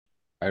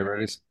I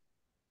already,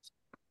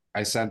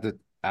 I sent it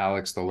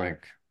Alex the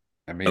link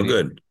Oh,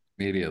 good.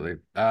 immediately.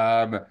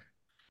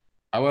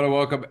 I want to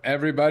welcome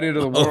everybody to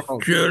the Oh,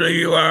 world. Judah,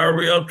 you are a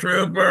real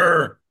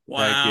trooper.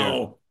 Thank you.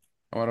 Wow.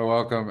 I want to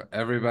welcome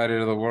everybody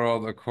to the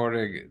world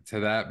according to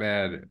that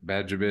man,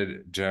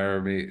 Benjamin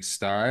Jeremy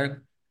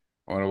Stein.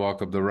 I want to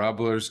welcome the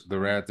Rumblers, the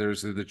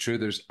Ranters, and the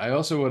Truthers. I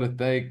also want to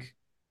thank,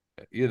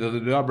 the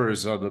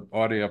numbers on the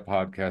audio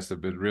podcast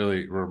have been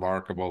really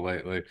remarkable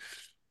lately.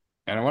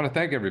 And I want to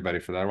thank everybody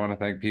for that. I want to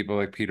thank people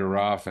like Peter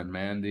Roth and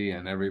Mandy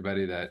and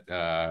everybody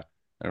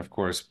and of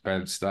course,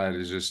 Ben Stein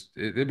is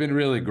they've been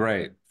really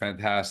great,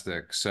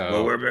 fantastic. Well,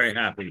 So we're very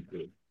happy to.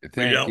 We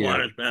thank don't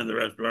want you. to spend the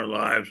rest of our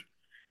lives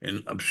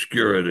in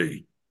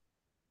obscurity.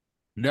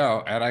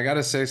 No, and I got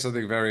to say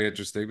something very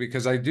interesting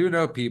because I do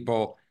know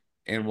people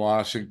in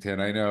Washington.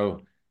 I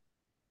know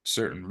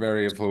certain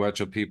very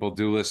influential people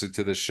do listen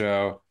to the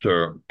show,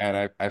 Sure.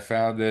 and I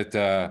found it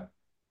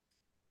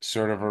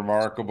sort of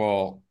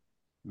remarkable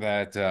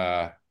that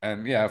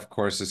and yeah, of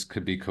course this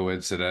could be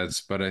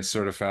coincidence, but I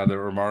sort of found it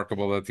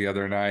remarkable that the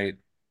other night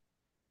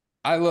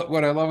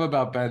what I love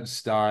about Ben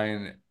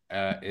Stein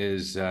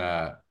is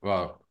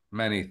well,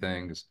 many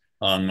things,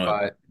 On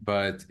the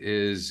but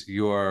is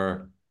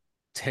your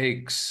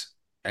takes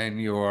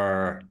and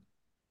your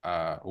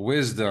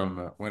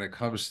wisdom when it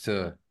comes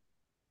to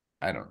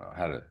I don't know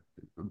how to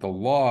the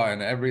law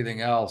and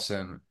everything else.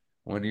 And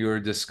when you were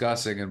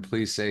discussing, and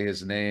please say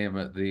his name,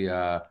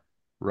 the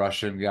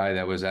Russian guy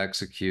that was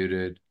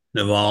executed,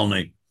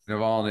 Navalny.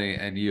 Navalny,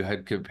 and you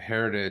had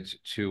compared it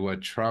to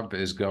what Trump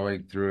is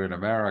going through in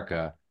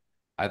America.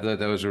 I thought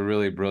that was a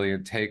really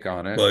brilliant take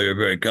on it. Well, you're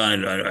very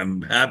kind.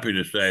 I'm happy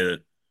to say that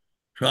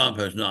Trump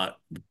has not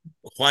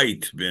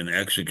quite been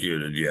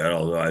executed yet,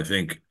 although I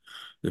think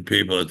the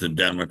people at the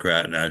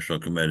Democrat National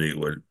Committee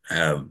would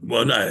have,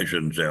 well, no, I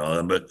shouldn't say all of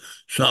them, but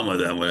some of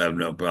them would have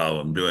no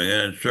problem doing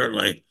it. And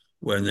certainly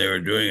when they were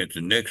doing it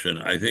to Nixon,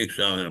 I think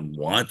some of them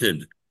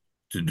wanted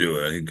to do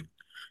it. I think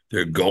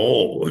their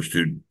goal was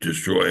to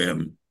destroy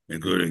him,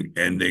 including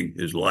ending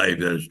his life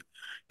as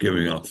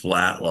giving a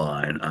flat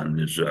line on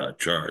his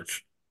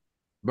charge.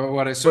 But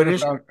what I sort But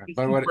of found, but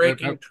isn't what,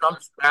 breaking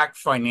Trump's back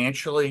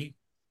financially,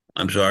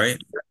 I'm sorry.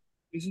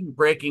 isn't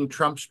breaking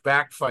Trump's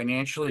back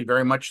financially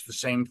very much the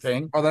same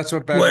thing? well, that's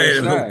what Ben was Wait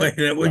a minute, saying. wait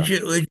a minute. So, Would you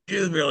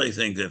really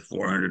think that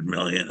 400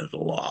 million is a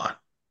lot?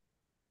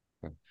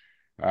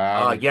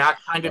 um, Yeah, I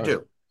kind of uh,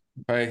 do.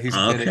 but he's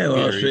kidding, Okay,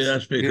 well, Peter. see,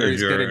 that's Peter, because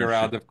he's kidding you're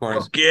around, of course.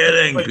 Well,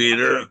 kidding, but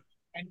Peter.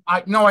 and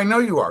I no, I know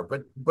you are,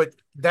 but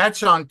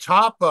that's on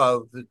top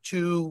of the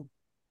two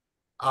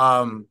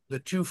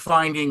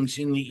findings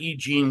in the E.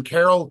 Jean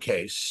Carroll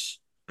case,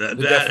 That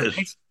the that is defamation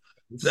case,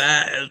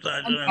 that is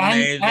such an and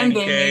amazing they may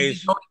be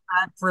case. going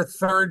back for a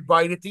third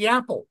bite at the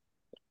apple.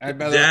 And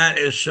by the way, That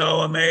is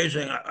so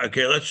amazing.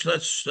 Okay, let's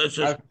just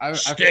I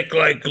stick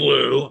like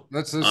glue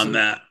let's on listen.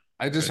 that.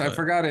 Okay, I go ahead.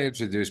 forgot to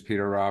introduce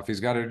Peter Roth. He's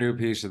got a new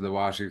piece in the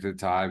Washington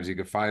Times. You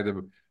can find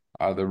him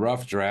the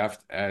rough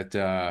draft at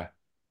uh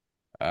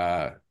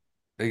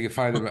you can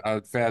find them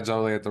on fans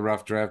only at the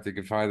rough draft. You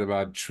can find them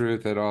on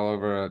Truth and all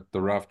over at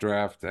the rough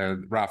draft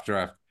and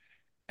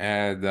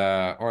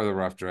or the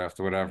rough draft,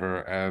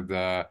 whatever. And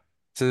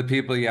to the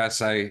people,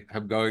 yes, I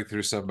am going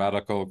through some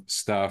medical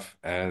stuff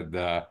and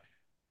uh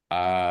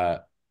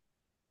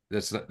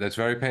that's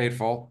very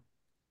painful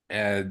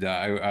and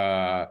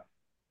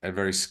and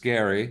very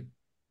scary.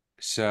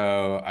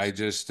 So I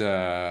just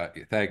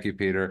thank you,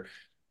 Peter.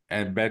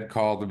 And Ben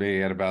called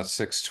me at about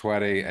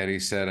 6:20 and he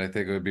said, I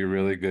think it would be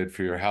really good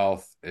for your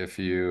health if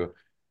you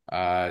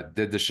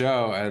did the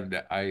show.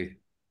 And I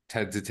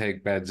tend to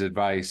take Ben's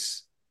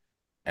advice.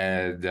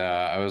 And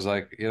I was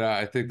like,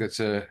 I think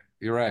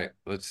you're right.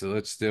 Let's do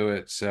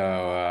it.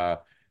 So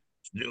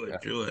Do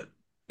it, do it.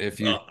 if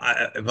you Well,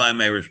 if I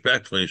may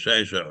respectfully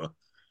say so,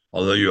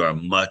 although you are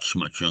much,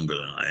 much younger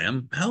than I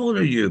am, how old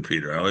are you,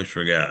 Peter? I always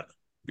forget.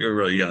 You're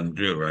really young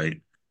too,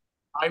 right?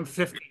 I'm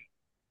 50.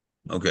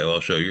 Okay,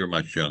 well, so you're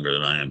much younger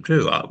than I am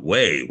too.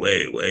 Way,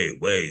 way, way,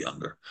 way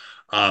younger.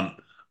 Um,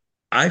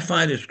 I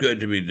find it's good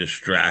to be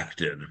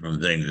distracted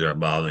from things that are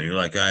bothering you.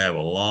 Like I have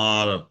a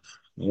lot of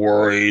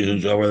worries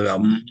and so forth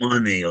about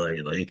money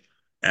lately,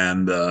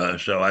 and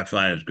so I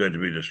find it's good to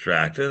be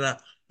distracted.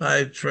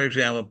 For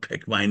example,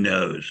 pick my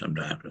nose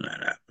sometimes when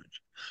that happens,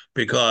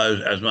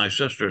 because as my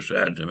sister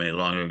said to me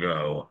long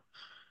ago,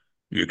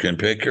 you can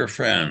pick your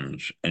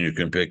friends and you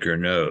can pick your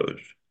nose,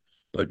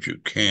 but you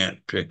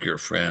can't pick your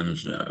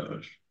friend's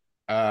nose.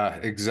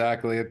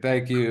 exactly. And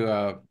thank you,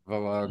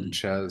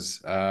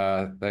 Valanches.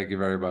 Thank you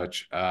very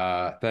much.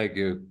 Thank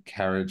you,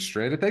 Carriage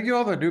Straight. And thank you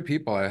all the new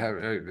people. I have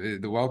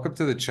welcome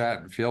to the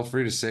chat and feel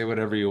free to say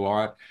whatever you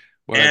want.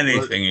 What I've learned,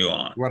 Anything you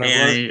want, what I've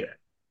learned, any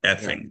yeah,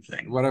 effing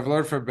thing. what I've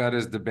learned from Ben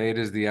is debate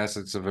is the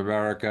essence of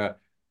America.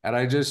 And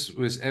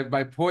and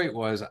my point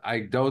was,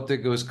 I don't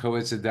think it was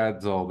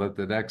coincidental that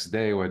the next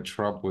day when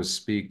Trump was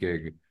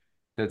speaking,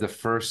 that the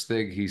first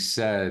thing he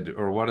said,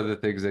 or one of the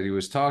things that he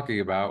was talking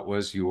about,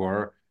 was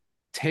your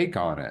take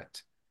on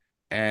it.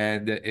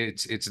 And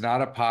it's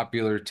not a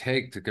popular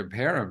take to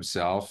compare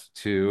himself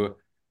to,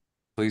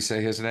 please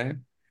say his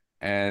name.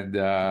 and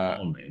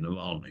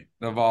Navalny.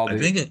 I Navalny.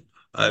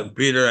 think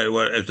Peter,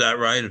 what is that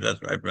right? Is that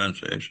the right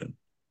pronunciation?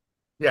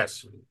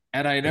 Yes.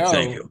 And I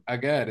Thank know, you.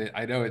 again,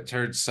 I know it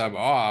turns some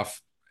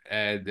off,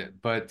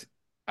 but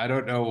I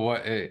don't know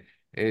what it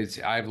is.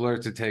 I've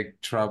learned to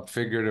take Trump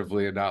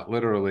figuratively and not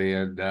literally,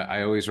 and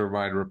I always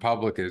remind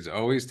Republicans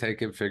always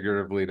take him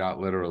figuratively, not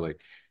literally.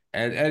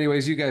 And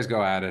anyways, you guys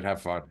go at it,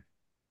 have fun.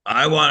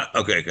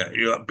 Okay,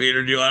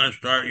 Peter, do you want to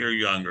start? You're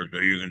younger, so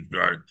you can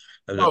start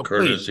as a Oh, please.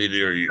 courtesy to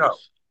your No.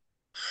 youth.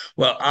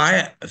 Well,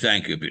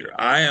 thank you, Peter.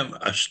 I am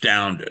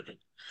astounded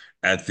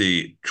at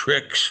the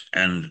tricks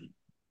and,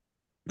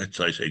 let's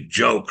say,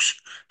 jokes,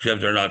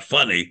 except they're not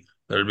funny,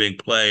 that are being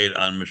played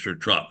on Mr.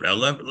 Trump. Now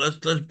let's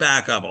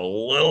back up a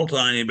little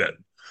tiny bit.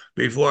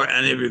 Before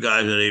any of you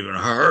guys had even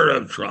heard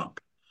of Trump,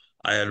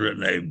 I had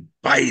written a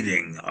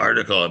biting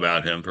article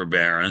about him for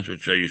Barron's,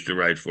 which I used to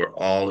write for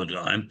all the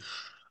time,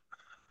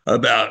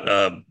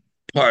 about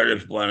part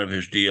of one of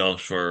his deals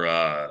for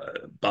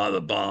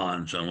the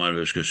bonds on one of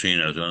his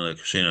casinos. One of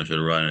the casinos had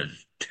run into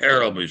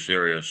terribly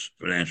serious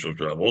financial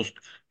troubles,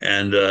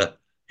 and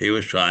he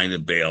was trying to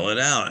bail it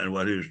out. And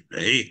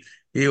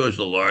he was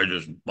the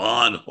largest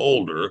bond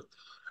holder.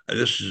 And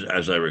this is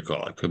as I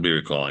recall. I could be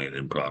recalling it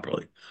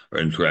improperly or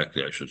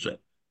incorrectly, I should say.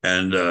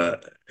 And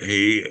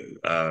he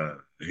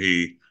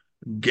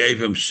gave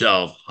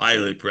himself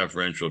highly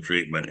preferential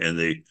treatment in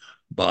the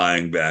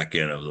buying back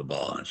in of the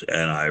bonds.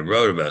 And I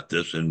wrote about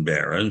this in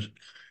Barron's,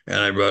 and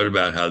I wrote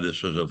about how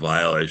this was a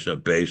violation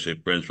of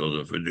basic principles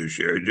of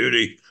fiduciary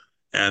duty.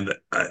 And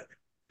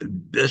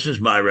this is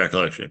my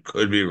recollection. It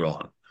could be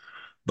wrong,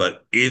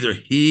 but either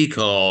he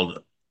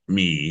called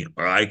me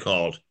or I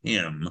called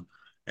him,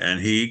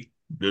 and he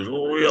was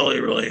really,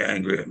 really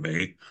angry at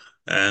me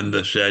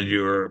and said,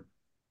 "You were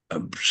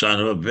a son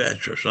of a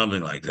bitch," or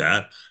something like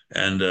that.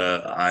 And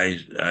I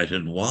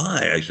said,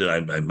 "Why?" I said,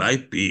 I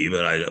might be,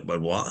 but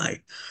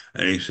why?"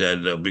 And he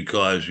said,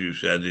 "Because you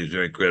said these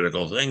very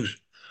critical things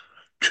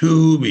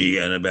to me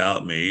and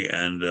about me."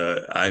 And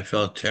I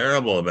felt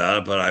terrible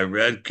about it, but I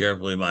read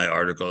carefully my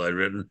article I'd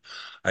written.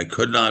 I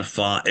could not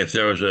find, if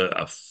there was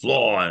a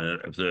flaw in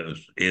it, if there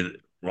was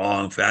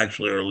wrong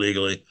factually or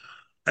legally,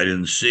 I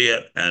didn't see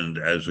it. And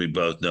as we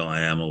both know,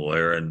 I am a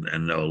lawyer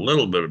and know a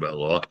little bit about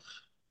law.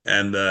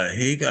 And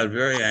he got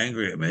very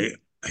angry at me.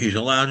 He's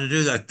allowed to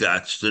do that.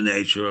 That's the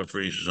nature of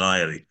free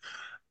society.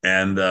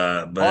 And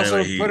but anyway,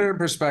 Also, put it in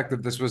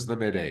perspective, this was the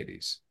mid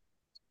 80s.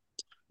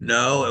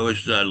 no, it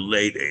was the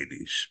late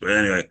 '80s. But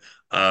anyway,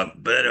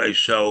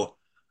 so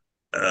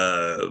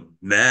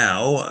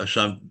now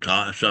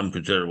some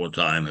considerable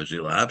time has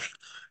elapsed,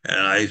 and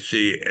I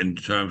see in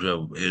terms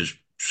of his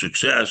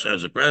success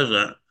as a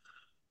president,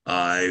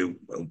 I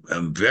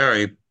am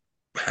very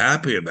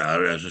happy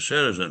about it as a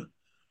citizen.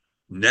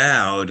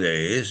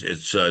 Nowadays,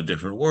 it's a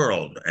different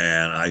world,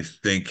 and I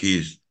think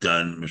he's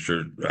done,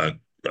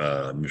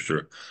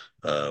 Mr.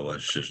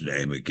 What's his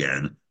name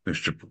again?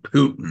 Mr.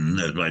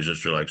 Putin, as my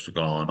sister likes to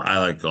call him. I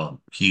like to call him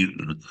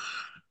Putin.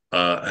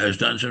 Has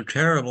done some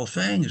terrible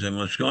things, and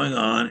what's going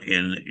on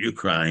in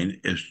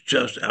Ukraine is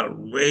just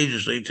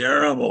outrageously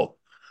terrible.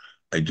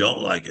 I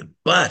don't like it,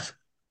 but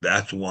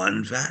that's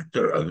one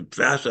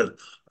facet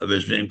of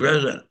his being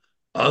president.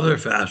 Other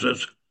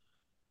facets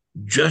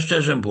just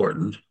as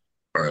important,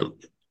 or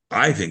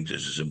I think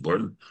this is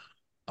important,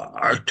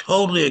 are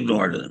totally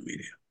ignored in the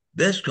media.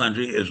 This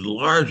country is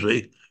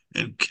largely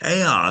in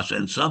chaos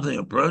and something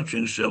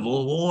approaching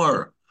civil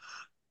war.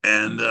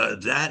 And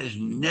that is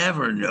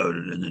never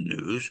noted in the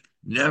news,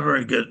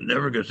 never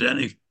gets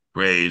any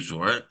praise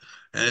for it.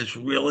 And it's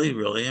really,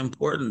 really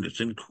important. It's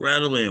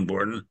incredibly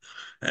important.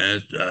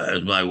 And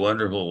as my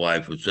wonderful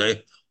wife would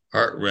say,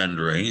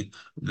 heart-rendering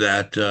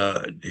that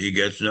he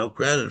gets no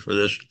credit for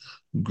this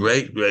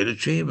great, great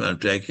achievement of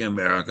taking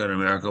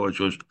America, which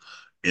was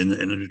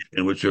in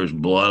which there was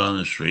blood on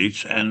the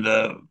streets, and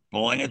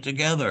pulling it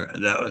together.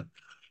 And that was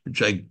a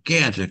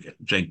gigantic,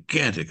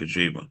 gigantic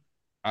achievement.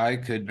 I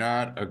could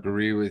not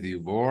agree with you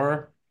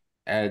more.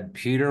 And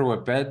Peter,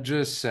 what Ben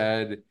just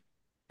said,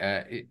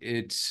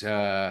 it's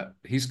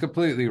he's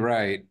completely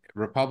right.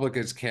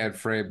 Republicans can't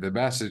frame the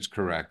message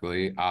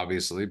correctly,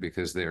 obviously,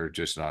 because they're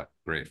just not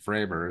great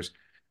framers.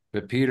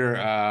 But Peter,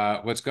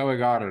 what's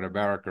going on in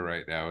America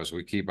right now, as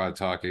we keep on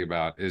talking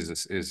about,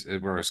 is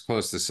we're as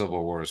close to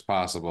civil war as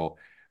possible.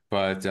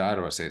 But I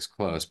don't want to say it's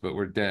close, but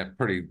we're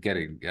pretty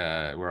getting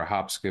we're a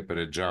hop, skip, and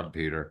a jump,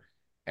 Peter.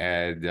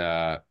 And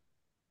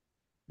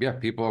yeah,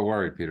 people are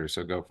worried, Peter.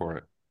 So go for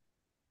it.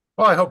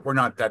 Well, I hope we're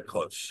not that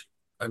close.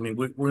 I mean,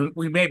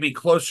 we may be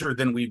closer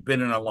than we've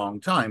been in a long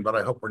time, but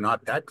I hope we're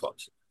not that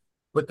close.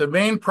 But the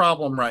main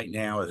problem right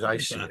now, as I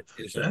see it,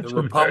 is that the That's a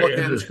very Republicans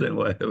interesting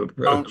way of don't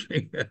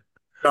approaching it.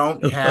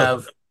 don't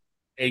have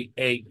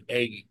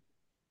a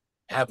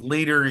have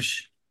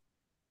leaders,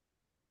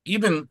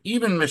 even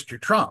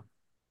Mr. Trump,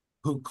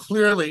 who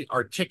clearly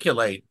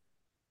articulate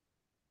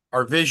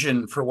our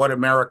vision for what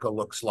America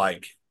looks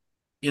like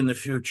in the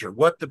future,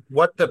 what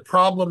the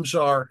problems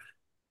are,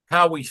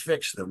 how we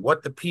fix them,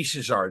 what the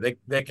pieces are.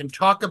 They can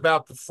talk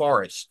about the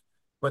forest,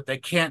 but they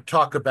can't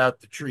talk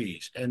about the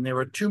trees. And there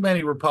are too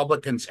many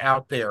Republicans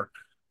out there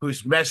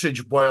whose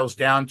message boils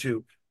down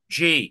to,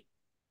 gee,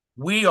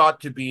 we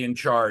ought to be in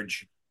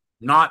charge,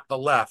 not the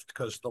left,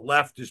 because the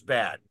left is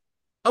bad.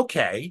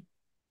 Okay,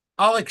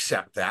 I'll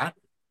accept that.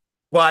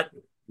 But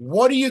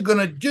what are you going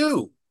to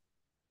do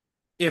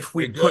if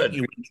we Very put good.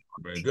 you in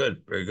Very charge?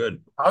 good. Very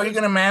good. How are you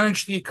going to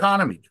manage the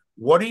economy?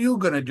 What are you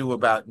going to do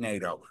about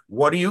NATO?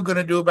 What are you going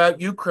to do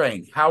about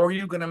Ukraine? How are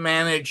you going to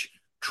manage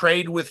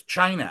trade with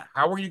China?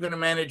 How are you going to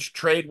manage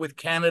trade with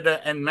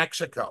Canada and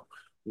Mexico?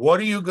 What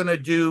are you going to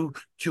do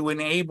to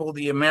enable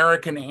the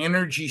American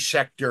energy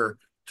sector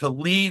to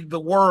lead the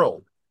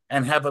world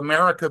and have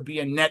America be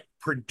a net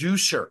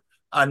producer,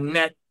 a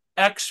net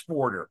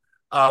exporter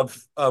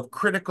of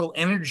critical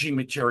energy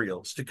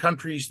materials to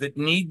countries that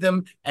need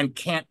them and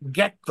can't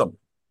get them?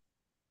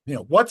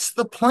 What's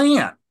the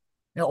plan?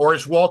 Or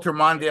as Walter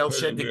Mondale Couldn't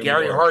said to agree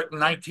Gary more. Hart in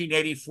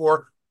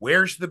 1984,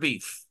 where's the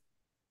beef?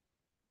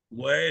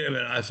 Wait a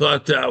minute. I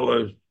thought that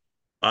was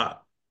uh,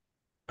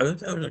 I thought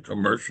that was a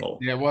commercial.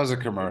 Yeah, it was a It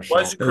was a commercial.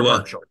 It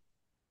was. commercial.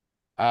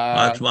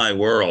 Uh, That's my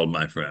world,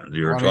 my friend.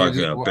 You were what do you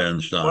talking do? about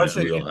Ben Stein's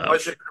It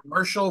was wheelhouse. a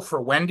commercial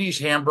for Wendy's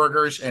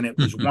hamburgers, and it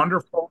was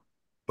wonderful.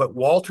 But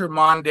Walter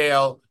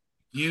Mondale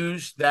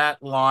used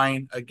that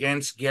line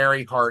against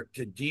Gary Hart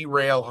to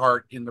derail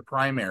Hart in the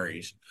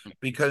primaries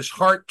because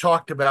Hart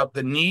talked about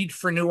the need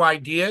for new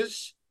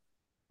ideas,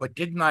 but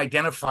didn't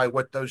identify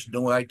what those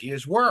new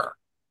ideas were.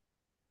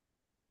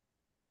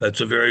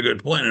 That's a very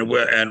good point.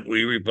 And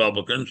we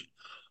Republicans,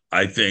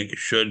 I think,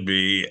 should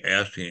be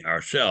asking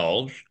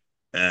ourselves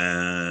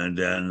and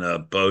then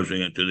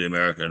posing it to the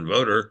American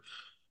voter,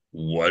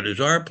 what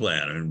is our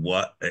plan? And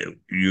what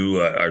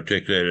you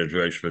articulated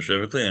very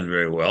specifically and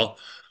very well.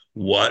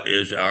 What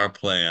is our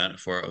plan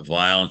for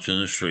violence in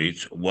the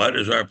streets? What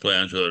is our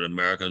plan so that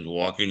Americans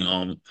walking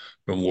home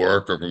from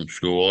work or from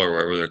school or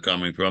wherever they're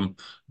coming from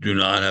do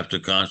not have to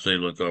constantly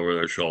look over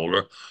their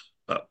shoulder,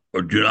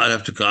 or do not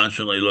have to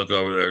constantly look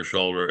over their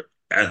shoulder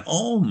at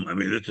home? I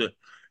mean,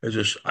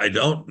 I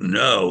don't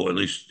know, at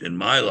least in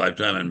my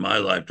lifetime, and my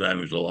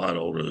lifetime is a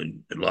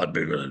lot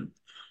bigger than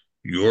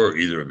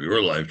either of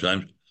your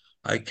lifetimes.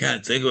 I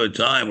can't think of a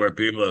time where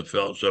people have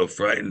felt so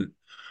frightened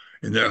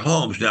in their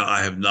homes. Now,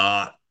 I have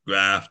not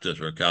graphed this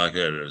or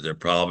calculated it. There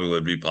probably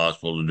would be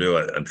possible to do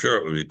it. I'm sure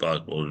it would be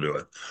possible to do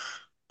it.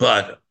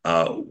 But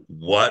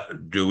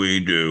what do we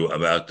do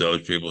about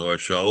those people who are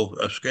so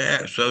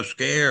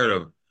scared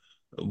of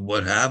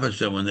what happens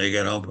to them when they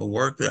get home from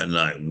work that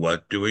night?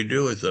 What do we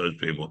do with those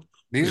people?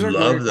 We These are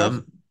love great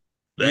questions. them.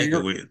 Thank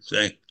you.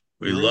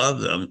 We You're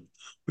love them.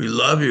 We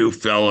love you,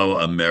 fellow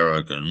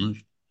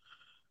Americans.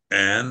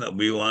 And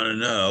we want to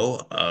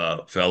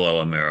know, fellow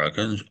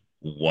Americans,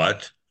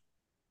 what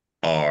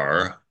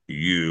are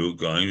you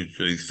going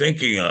to be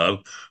thinking of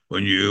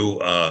when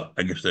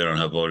I guess they don't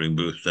have voting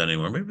booths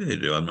anymore. Maybe they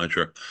do. I'm not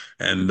sure.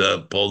 And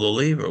pull the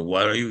lever.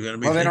 What are you going to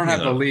be Well, they don't thinking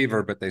have the of?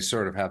 lever, but they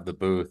sort of have the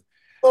booth.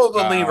 Pull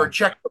the lever, Uh,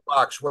 check the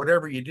box,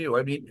 whatever you do.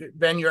 I mean,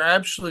 Ben, you're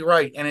absolutely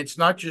right. And it's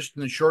not just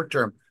in the short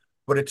term,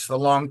 but it's the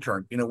long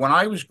term. When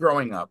I was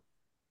growing up,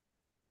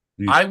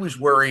 I was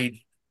worried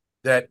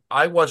that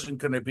I wasn't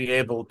going to be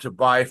able to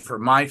buy for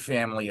my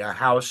family a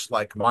house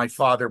like my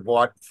father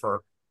bought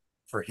for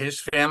his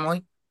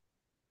family.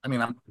 I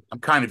mean, I'm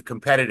kind of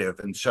competitive,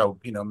 and so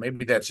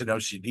maybe that's an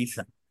OCD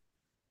thing.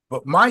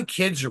 But my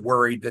kids are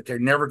worried that they're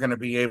never going to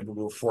be able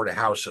to afford a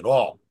house at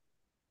all.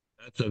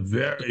 That's a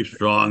very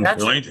strong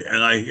That's point,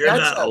 and I hear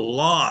that's that a a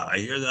lot. I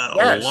hear that a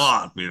yes.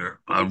 lot, Peter.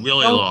 A We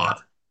really show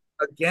lot.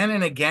 again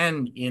and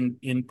again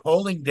in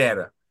polling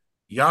data.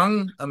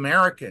 Young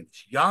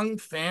Americans, young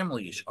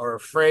families are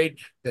afraid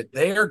that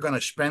they are going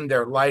to spend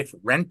their life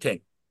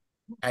renting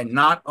and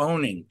not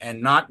owning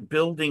and not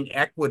building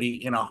equity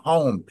in a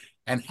home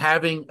and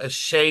having a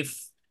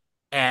safe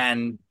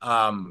and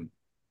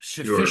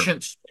Sure.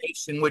 sufficient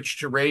space in which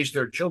to raise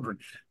their children.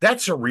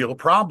 That's a real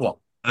problem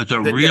That's a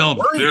that they're real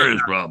worried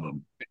serious about.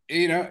 problem.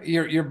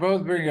 you're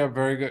both bringing up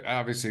very good,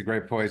 obviously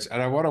great points,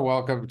 and I want to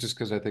welcome just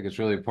because I think it's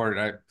really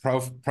important.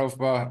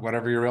 Profba,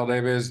 whatever your real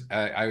name is,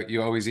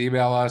 you always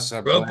email us.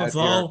 I'm glad you're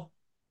Propofol?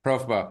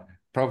 Profba,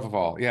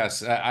 Propofol.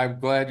 Yes, I'm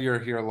glad you're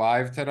here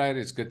live tonight.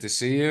 It's good to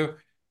see you.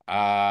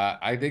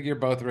 I think you're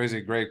both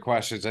raising great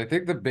questions. I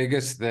think the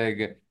biggest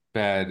thing,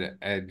 Ben,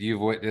 and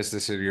you've witnessed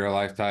this in your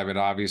lifetime, and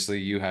obviously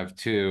you have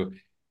too,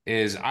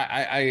 is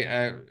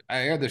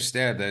I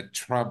understand that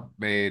Trump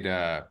made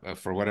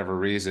for whatever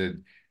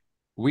reason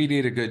we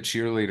need a good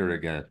cheerleader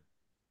again.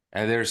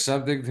 And there's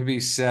something to be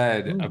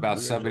said about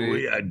We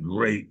somebody, had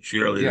great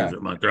cheerleaders yeah.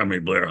 at Montgomery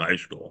Blair High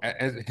School.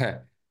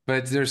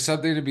 But there's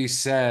something to be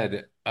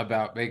said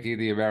about making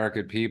the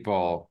American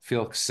people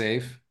feel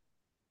safe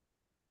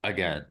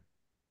again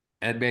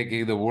and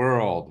making the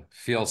world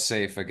feel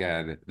safe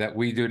again that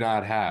we do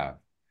not have.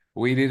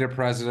 We need a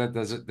president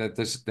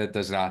that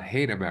does not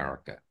hate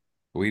America.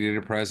 We need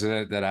a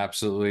president that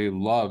absolutely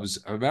loves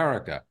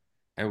America.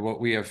 And what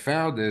we have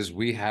found is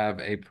we have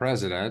a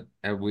president,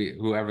 and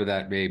whoever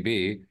that may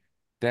be,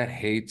 that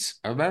hates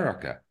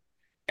America.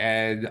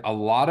 And a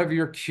lot of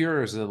your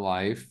cures in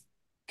life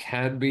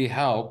can be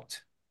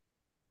helped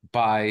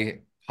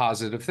by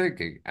positive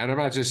thinking. And I'm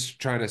not just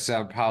trying to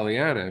sound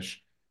Pollyannish,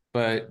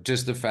 but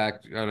just the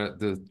fact on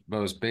the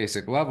most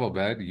basic level,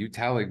 Ben, you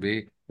telling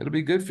me it'll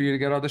be good for you to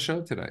get on the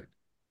show tonight.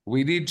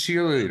 We need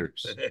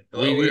cheerleaders. We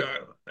Well, we need,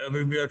 are. I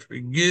mean, we have for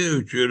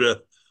you,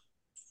 Judah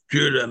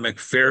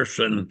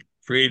McPherson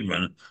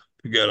Friedman,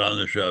 to get on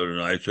the show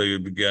tonight. So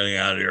you'll be getting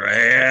out of your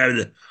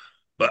head.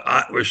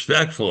 But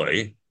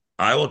respectfully,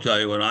 I will tell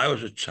you, when I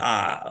was a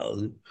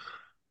child,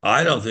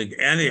 I don't think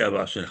any of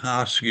us in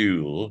high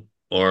school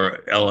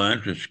or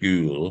elementary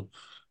school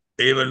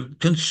even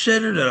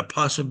considered it a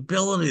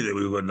possibility that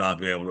we would not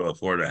be able to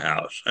afford a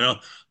house.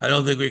 I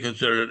don't think we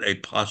considered it a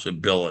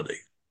possibility.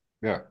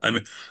 yeah. I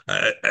mean,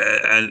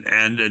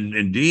 and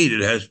indeed,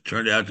 it has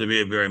turned out to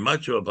be a very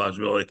much of a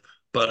possibility.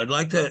 But I'd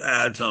like to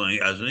add something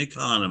as an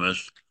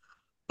economist.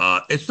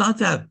 It's not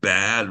that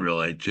bad,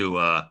 really,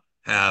 to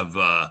have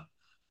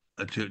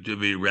to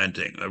be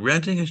renting.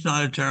 Renting is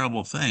not a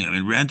terrible thing. I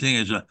mean, renting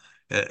is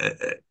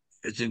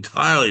it's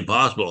entirely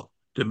possible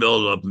to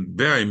build up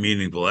very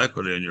meaningful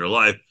equity in your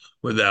life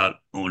without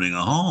owning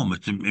a home.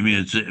 I mean,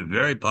 it's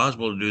very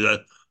possible to do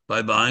that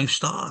by buying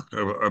stock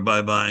or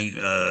by buying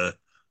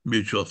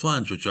mutual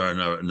funds, which are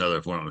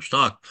another form of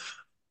stock.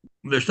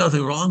 There's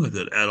nothing wrong with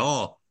it at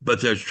all,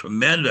 but there's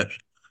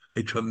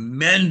a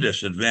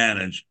tremendous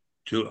advantage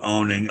to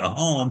owning a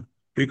home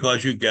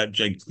because you get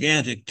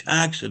gigantic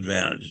tax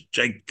advantages.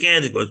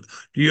 Gigantic. Do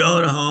you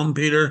own a home,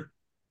 Peter?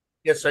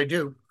 Yes, I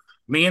do.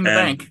 Me and the And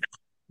bank.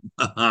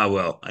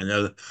 well, I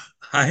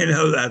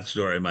know that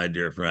story, my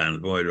dear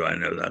friend. Boy, do I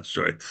know that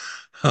story.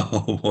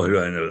 Oh boy, do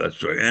I know that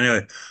story.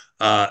 Anyway,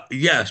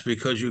 yes,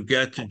 because you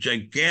get the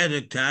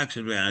gigantic tax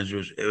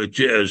advantages, which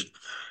is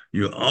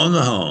you own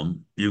the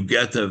home, you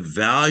get the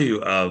value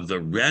of the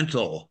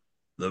rental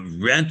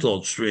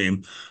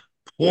stream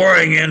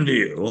pouring into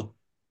you,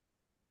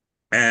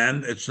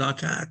 and it's not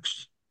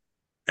taxed.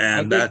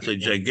 I And think, that's a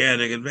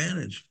gigantic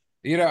advantage.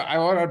 I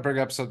want to bring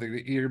up something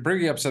that you're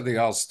bringing up something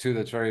else too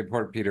that's very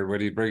important, Peter.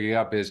 What he's bringing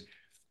up is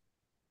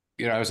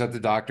I was at the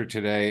doctor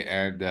today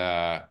and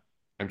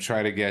I'm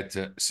trying to get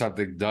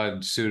something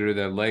done sooner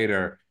than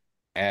later.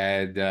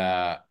 And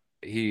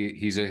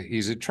he's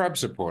a Trump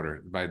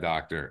supporter, my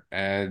doctor.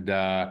 And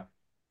I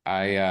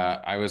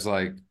was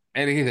like,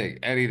 anything.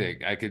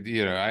 I could,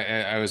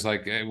 I was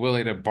like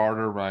willing to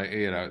barter my,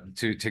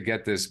 to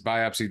get this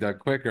biopsy done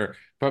quicker.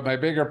 But my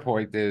bigger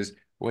point is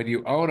when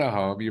you own a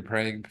home, you're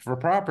paying for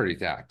property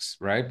tax,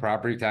 right?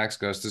 Property tax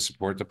goes to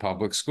support the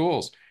public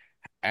schools.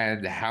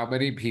 And how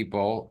many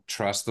people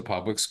trust the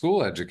public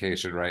school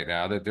education right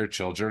now that their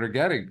children are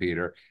getting,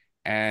 Peter?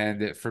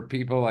 And for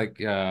people like,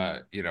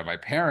 my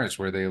parents,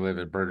 where they live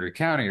in Bergen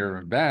County or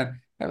in Bend,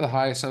 have the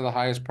highest of the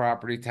highest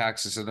property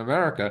taxes in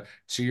America.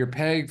 So you're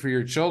paying for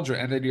your children,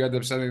 and then you end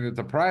up sending them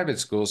to private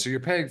school. So you're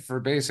paying for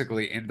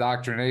basically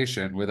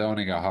indoctrination with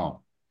owning a home.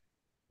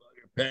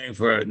 Paying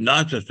for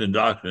not just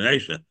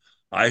indoctrination.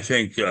 I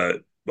think,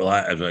 well,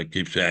 as I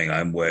keep saying,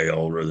 I'm way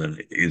older than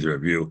either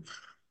of you.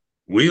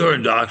 We were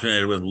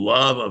indoctrinated with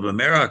love of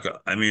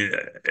America. I mean,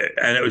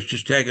 and it was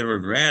just taken for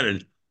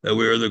granted that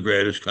we were the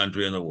greatest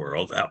country in the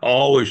world.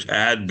 Always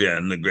had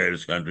been the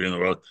greatest country in the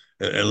world,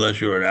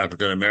 unless you were an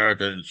African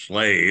American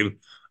slave.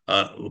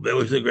 It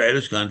was the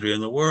greatest country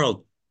in the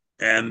world,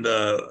 and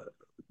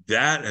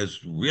that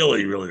has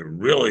really, really,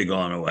 really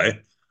gone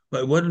away.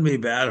 But it wouldn't be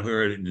bad if we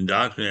were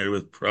indoctrinated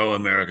with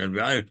pro-American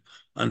values.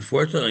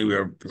 Unfortunately, we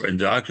are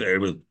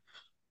indoctrinated with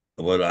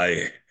what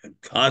I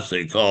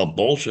constantly call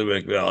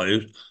Bolshevik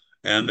values,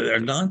 and they're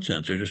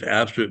nonsense. They're just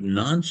absolute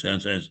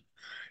nonsense. And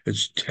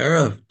it's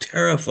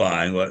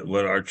terrifying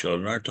what our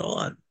children are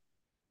taught.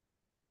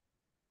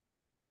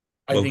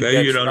 I think Okay,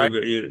 you that's don't right.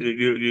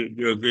 agree?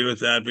 You agree with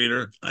that,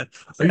 Peter?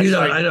 Yes,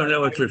 I don't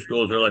know what your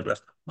schools are like.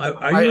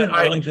 Are I, you in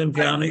I, Arlington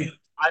I, County?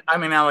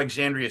 I'm in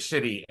Alexandria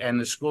City, and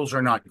the schools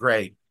are not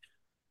great.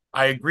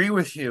 I agree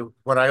with you,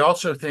 but I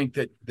also think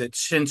that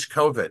since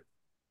COVID,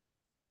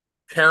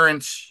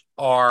 parents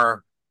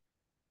are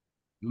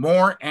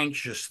more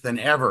anxious than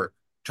ever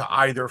to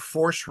either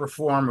force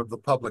reform of the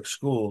public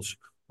schools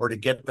or to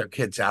get their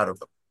kids out of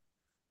them.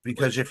 Wait,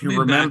 Because if let you me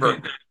back remember,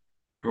 up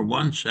for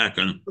 1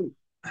 second.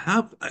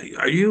 How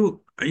are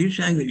you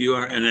saying that you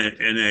are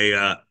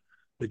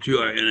that you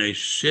are in a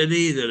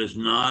city that is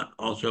not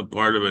also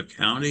part of a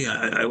county?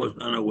 I was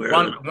unaware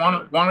of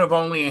that. one of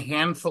only a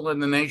handful in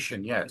the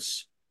nation,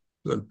 yes.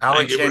 Good.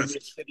 Thank you for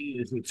Alexandria City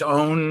is its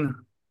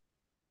own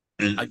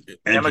an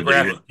entity.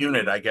 demographic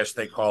unit, I guess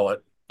they call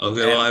it,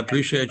 Okay, well, and I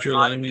appreciate your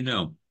not, letting me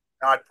know.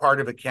 not part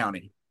of a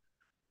county.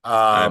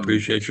 I Um,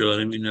 appreciate your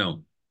letting me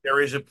know.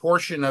 there is a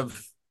portion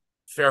of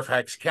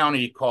Fairfax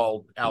County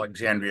called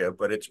Alexandria,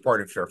 but it's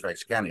part of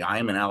Fairfax County. I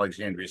am in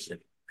Alexandria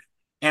City.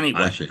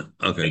 I Anyway, see.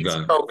 Okay, since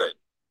got it. COVID,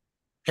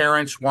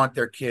 parents want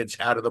their kids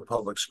out of the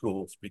public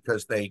schools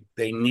because they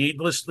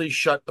needlessly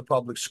shut the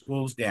public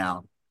schools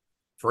down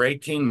for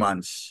 18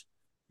 months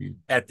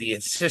at the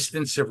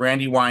insistence of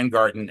Randy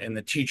Weingarten and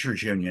the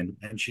teachers union.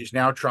 And she's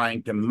now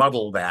trying to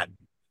muddle that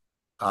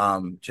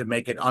to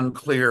make it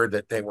unclear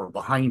that they were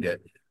behind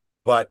it.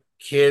 But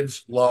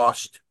kids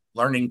lost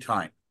learning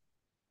time.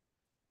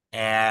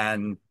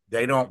 And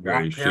they don't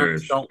Very want,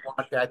 parents serious. don't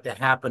want that to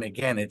happen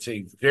again. It's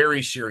a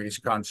very serious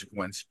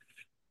consequence.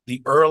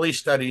 The early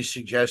studies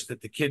suggest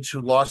that the kids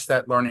who lost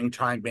that learning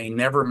time may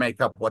never make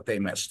up what they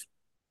missed.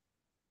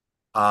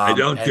 I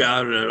don't And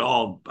doubt it at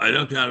all. I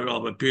don't doubt it at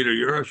all. But Peter,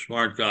 you're a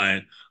smart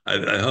guy.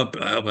 I hope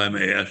I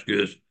may ask you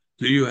this.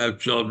 Do you have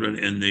children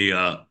in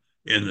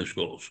the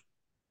schools?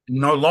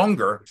 no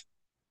longer,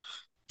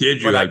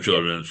 Did you but have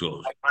children in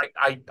schools?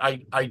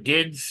 I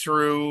did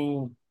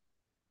through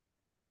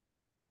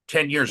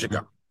 10 years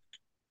ago.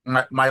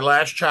 My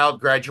last child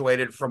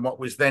graduated from what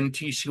was then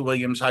T.C.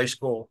 Williams High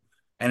School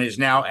and is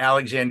now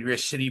Alexandria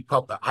City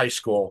High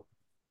School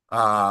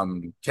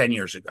 10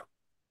 years ago.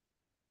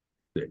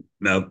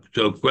 Now,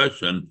 so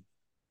question,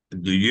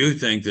 do you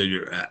think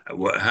that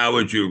how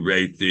would you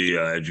rate the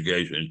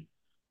education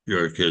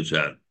your kids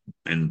had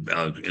in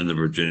the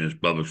Virginia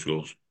public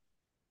schools?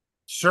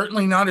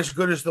 Certainly not as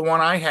good as the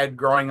one I had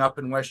growing up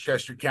in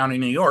Westchester County,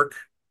 New York.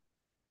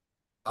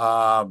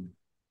 I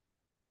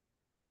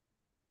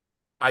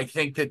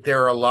think that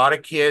there are a lot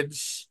of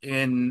kids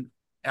in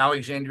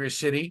Alexandria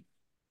City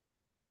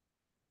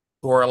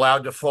who are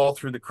allowed to fall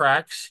through the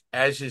cracks,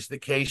 as is the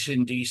case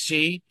in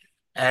D.C.,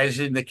 as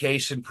in the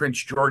case in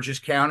Prince George's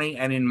County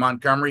and in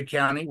Montgomery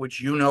County,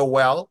 which you know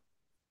well,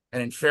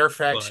 and in Well,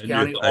 Fairfax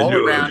County, I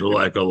knew it was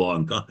like a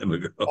long time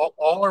ago.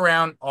 all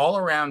around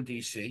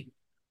DC.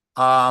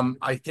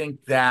 I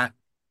think that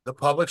the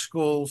public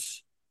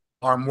schools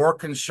are more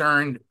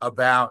concerned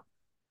about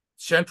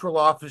central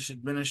office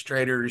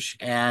administrators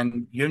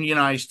and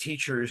unionized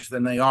teachers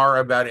than they are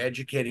about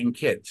educating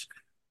kids.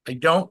 I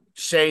don't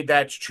say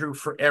that's true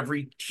for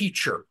every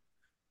teacher.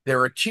 There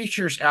are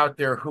teachers out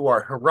there who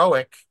are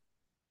heroic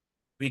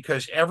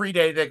because every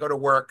day they go to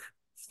work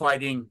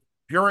fighting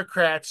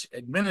bureaucrats,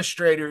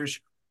 administrators,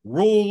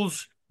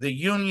 rules, the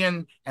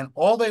union, and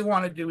all they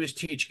want to do is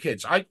teach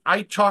kids.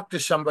 I talked to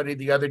somebody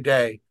the other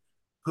day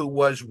who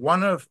was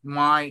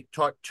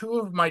taught two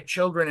of my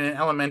children in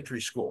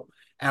elementary school,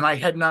 and I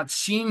had not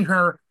seen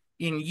her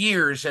in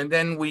years. And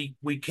then we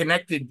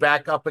connected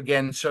back up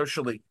again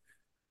socially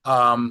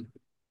a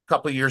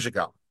couple of years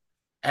ago,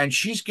 and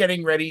she's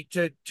getting ready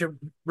to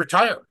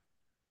retire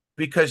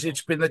because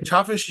it's been the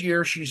toughest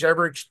year she's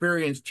ever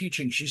experienced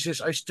teaching. She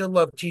says, I still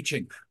love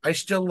teaching. I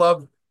still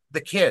love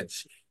the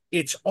kids.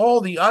 It's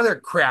all the other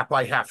crap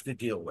I have to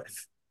deal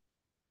with.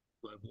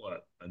 Like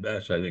what? And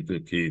that's, I think, the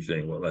key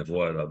thing. Well, like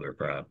what other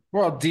crap?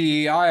 Well,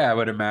 DEI, I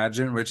would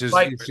imagine, which is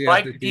Like you have to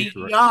like teach.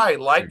 DEI,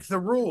 like the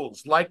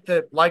rules, like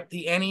the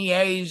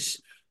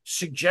NEA's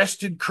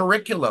suggested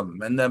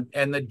curriculum and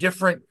the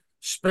different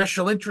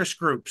special interest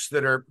groups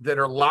that are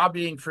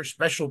lobbying for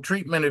special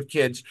treatment of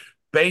kids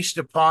based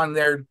upon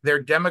their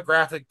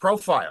demographic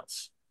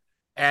profiles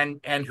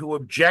and who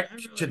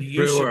object to the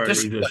use True, of or are you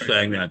discipline. just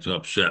saying that to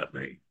upset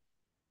me?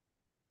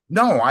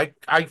 No, I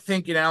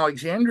think in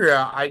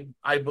Alexandria,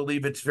 I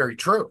believe it's very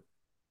true.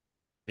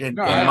 No, In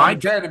my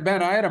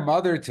Ben, I had a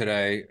mother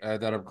today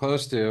that I'm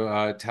close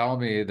to tell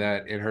me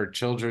that in her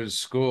children's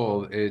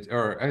school,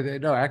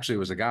 no, actually, it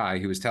was a guy.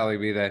 He was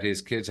telling me that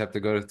his kids have to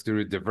go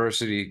through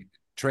diversity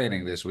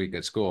training this week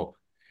at school,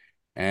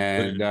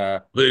 and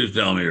Please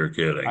tell me you're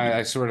kidding.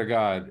 I swear to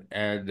God,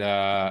 and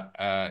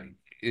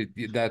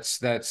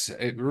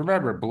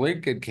remember,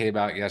 Blinken came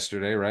out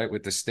yesterday, right,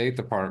 with the State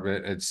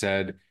Department and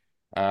said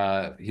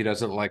he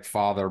doesn't like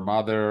father,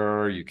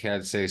 mother. You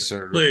can't say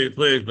certain.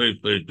 Please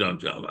don't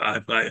tell me.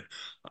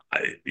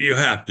 You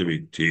have to be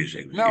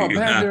teasing me. No, You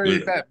Ben, have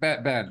to.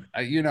 Ben,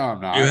 you know I'm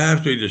You not. have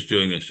to be just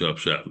doing this to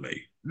upset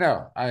me.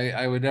 No,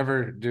 I would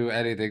never do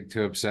anything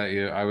to upset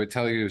you. I would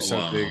tell you Wow.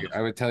 something.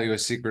 I would tell you a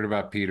secret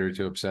about Peter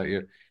to upset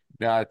you.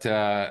 Not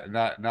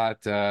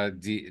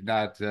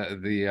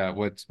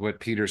what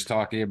Peter's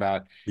talking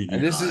about.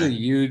 And this is a DEI.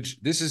 huge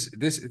this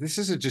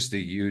isn't just a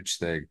huge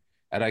thing.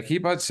 And I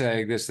keep on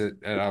saying this and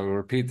I will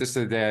repeat this to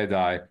the day I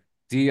die.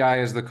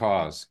 DI is the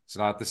cause. It's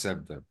not the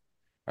symptom.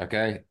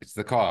 Okay? It's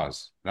the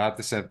cause, not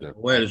the symptom.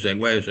 Wait a second.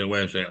 Wait a second.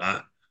 Wait a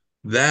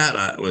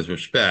second. With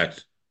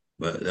respect,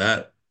 but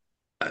that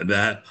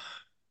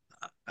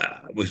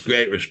with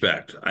great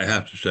respect, I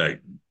have to say,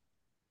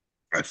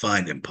 I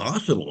find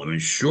impossible. I mean,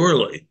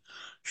 surely,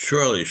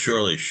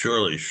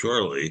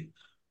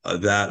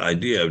 that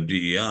idea of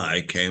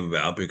DEI came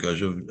about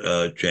because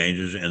of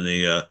changes in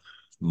the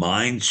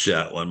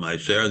mindset, one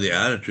might say, or the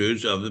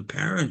attitudes of the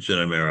parents in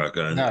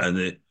America, No, and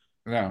the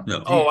no.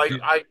 no.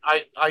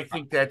 I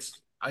think that's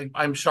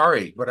I'm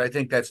sorry, but I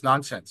think that's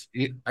nonsense.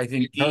 I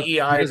think He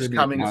DEI is doesn't mean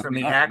coming from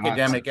the not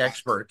academic nonsense.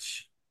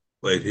 experts.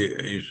 Wait,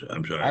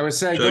 I'm I sorry. would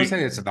say, So, don't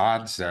say it's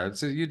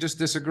nonsense. You just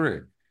disagree.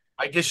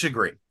 I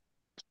disagree.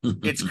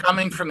 It's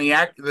coming from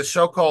the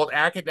so-called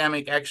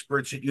academic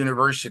experts at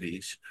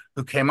universities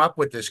who came up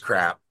with this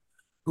crap,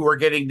 who are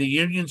getting the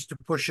unions to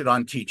push it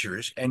on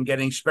teachers and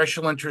getting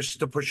special interests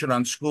to push it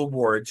on school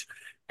boards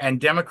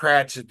and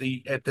Democrats at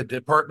the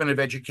Department of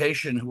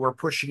Education who are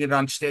pushing it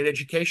on state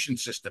education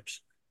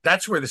systems.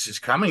 That's where this is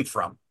coming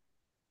from.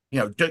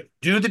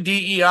 Do the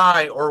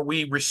DEI or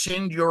we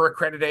rescind your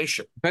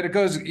accreditation. But it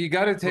goes, you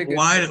got to take it.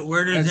 Why?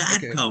 Where does that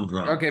Okay. come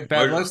from? Okay,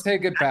 Ben, let's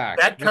take it back.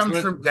 That comes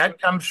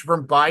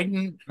from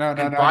Biden No,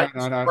 no, and no, no, Biden's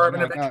no, no,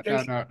 Department no, of no, no,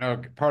 Education. no,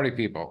 no. Party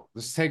people.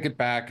 Let's take it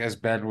back, as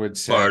Ben would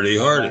say, Party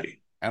hardy.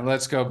 and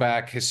let's go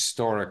back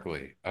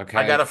historically. I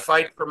Okay, got to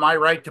fight for my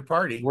right to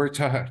party. we're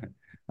talking.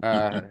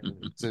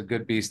 It's a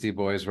good Beastie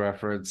Boys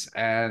reference,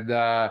 and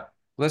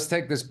let's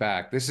take this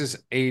back. This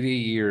is 80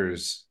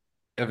 years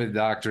of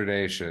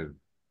indoctrination,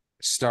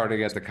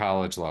 starting at the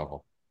college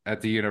level,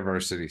 at the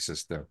university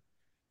system.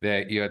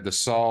 That you had the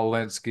Saul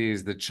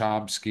Alinskys, the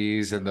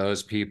Chomskys, and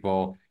those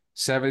people,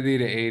 70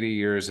 to 80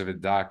 years of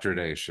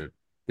indoctrination.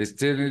 This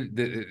didn't,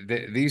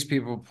 these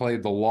people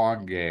played the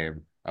long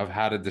game of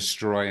how to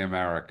destroy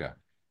America.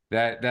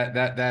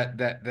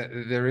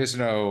 There is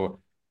no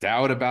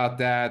doubt about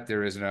that.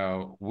 There is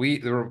no,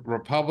 the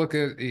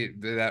Republican,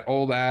 that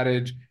old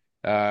adage,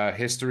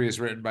 history is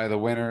written by the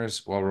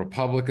winners. Well,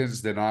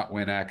 Republicans did not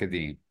win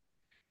academia,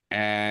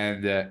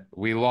 and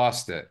we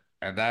lost it.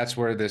 And that's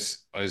where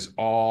this is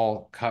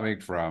all coming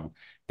from.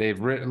 They've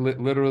written,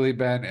 literally,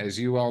 Ben, as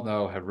you all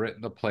know, have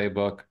written the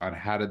playbook on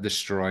how to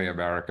destroy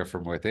America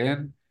from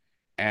within.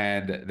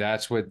 And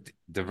that's what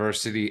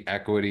diversity,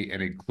 equity,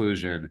 and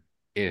inclusion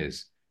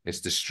is. It's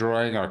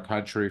destroying our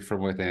country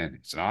from within.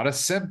 It's not a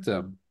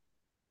symptom,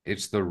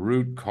 it's the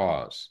root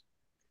cause.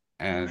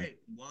 And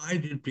Why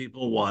did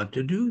people want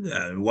to do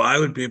that? Why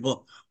would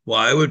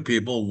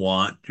people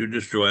want to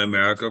destroy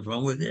America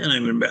from within? I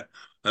mean,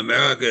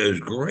 America is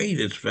great.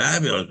 It's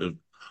fabulous.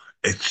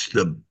 It's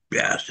the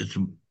best. It's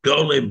a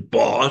totally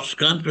boss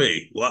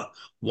country.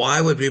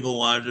 Why would people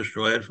want to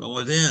destroy it from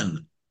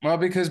within? well,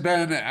 because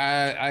Ben,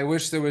 I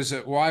wish there was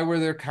why were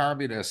there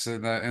communists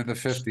in the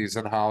 50s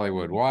in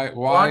Hollywood? Want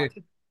Why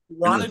to,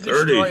 In want the to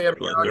destroy 30s,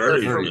 the America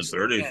 30s, from the 30s?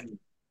 30s. within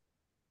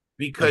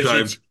I'm because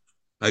sorry, it's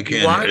I you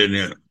can't. I want didn't to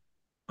hear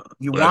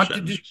you last want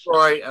to sentence.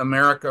 destroy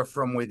America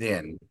from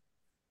within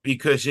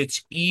because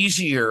it's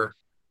easier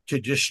to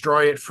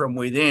destroy it from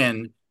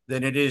within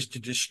than it is to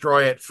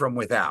destroy it from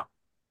without.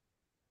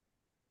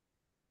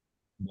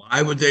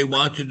 Why would they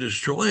want to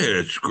destroy it?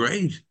 It's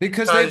great.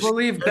 Because they Because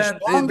believe as Ben,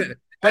 long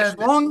as Ben,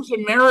 long as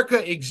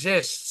America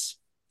exists,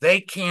 they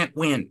can't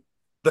win.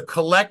 The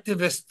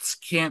collectivists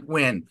can't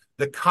win.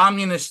 The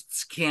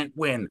communists can't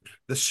win.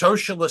 The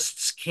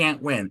socialists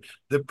can't win.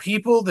 The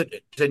people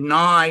that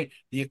deny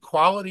the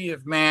equality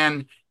of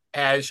man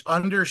as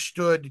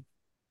understood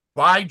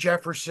by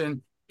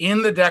Jefferson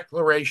in the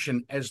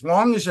Declaration, as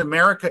long as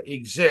America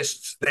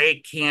exists, they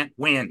can't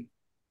win.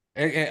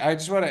 I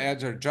just want to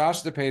answer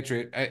Josh the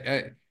Patriot.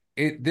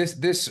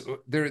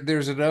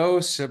 There's no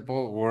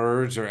simple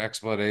words or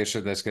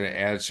explanation that's going to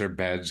answer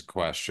Ben's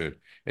question.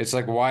 It's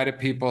like, why do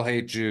people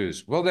hate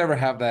Jews? We'll never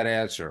have that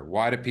answer.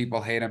 Why do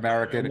people hate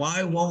American?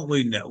 Why won't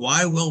we?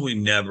 Why will we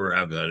never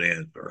have that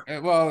answer?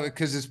 Well,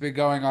 because it's been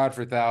going on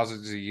for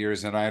thousands of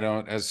years, and I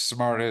don't, as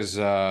smart as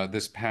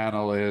this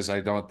panel is, I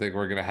don't think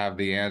we're going to have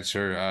the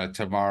answer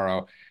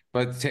tomorrow.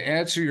 But to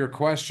answer your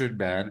question,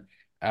 Ben,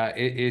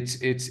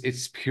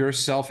 it's pure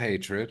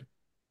self-hatred.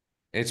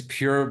 It's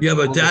pure. Yeah,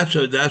 but that's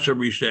a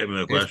restatement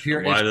of the It's question.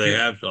 pure. Why It's do they pure.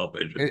 have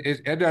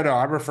self-hatred? No, no.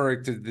 I'm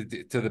referring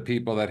to the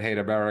people that hate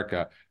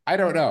America. I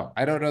don't know.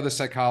 I don't know the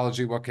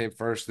psychology. What came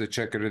first, the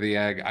chicken or the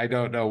egg? I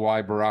don't know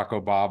why Barack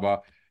Obama,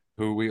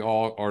 who we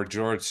all, or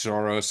George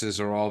Soros's,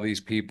 or all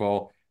these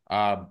people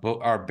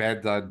are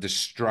bent on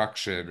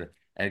destruction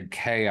and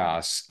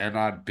chaos and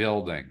not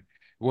building.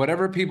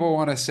 Whatever people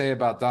want to say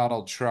about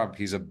Donald Trump,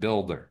 he's a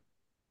builder.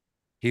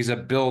 He's a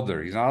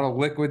builder. He's not a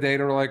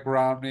liquidator like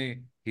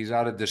Romney. He's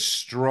not a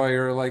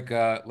destroyer like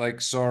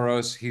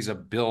Soros. He's a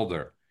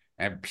builder.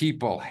 And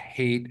people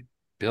hate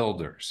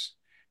builders.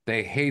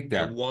 They hate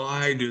And them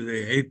why do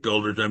they hate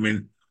builders? I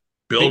mean,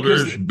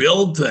 because builders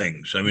build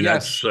things. I mean,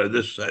 that's yes,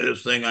 this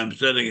thing I'm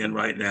sitting in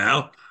right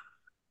now.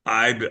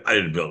 I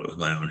didn't build it with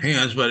my own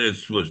hands, but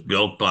it was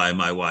built by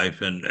my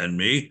wife and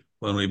me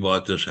when we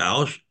bought this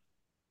house.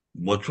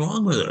 What's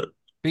wrong with it?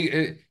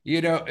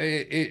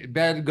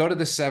 Ben, go to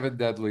the seven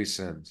deadly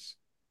sins.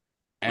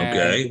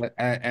 and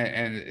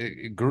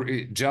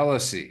Okay.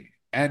 jealousy,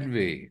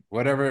 envy,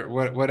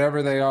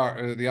 whatever they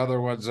are, the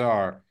other ones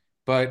are.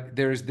 But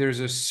there's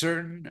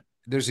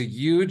a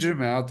huge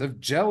amount of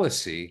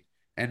jealousy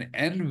and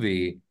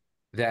envy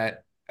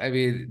that I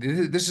mean,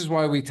 this is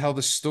why we tell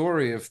the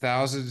story of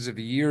thousands of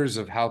years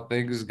of how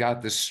things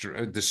got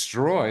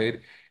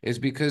destroyed, is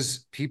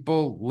because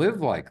people live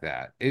like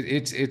that.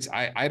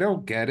 I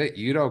don't get it.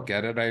 You don't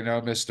get it. I know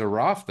Mr.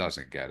 Roth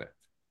doesn't get it.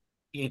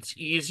 It's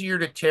easier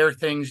to tear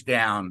things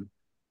down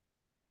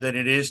than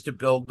it is to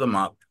build them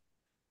up.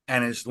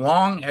 And as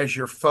long as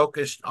you're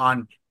focused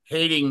on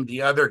hating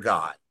the other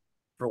guy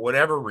for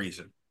whatever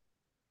reason,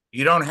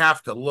 you don't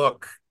have to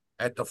look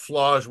at the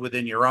flaws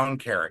within your own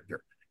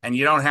character and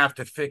you don't have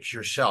to fix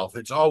yourself.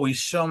 It's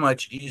always so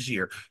much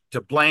easier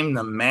to blame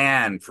the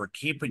man for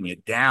keeping you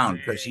down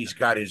because he's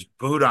got his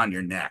boot on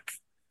your neck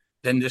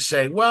than to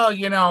say, well,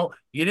 you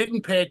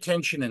didn't pay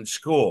attention in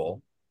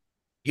school.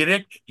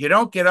 You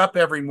don't get up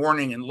every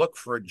morning and look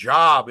for a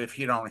job if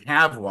you don't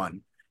have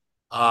one.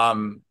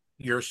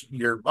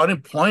 Your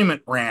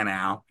unemployment ran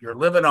out. You're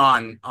living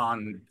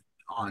on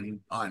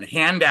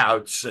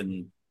handouts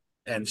and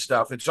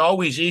stuff. It's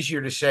always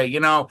easier to say,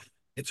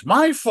 it's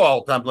my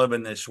fault I'm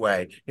living this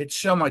way. It's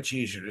so much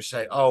easier to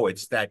say, oh,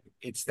 it's that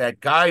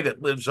guy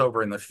that lives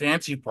over in the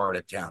fancy part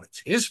of town.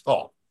 It's his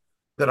fault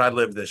that I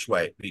live this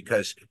way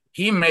because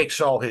he makes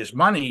all his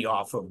money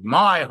off of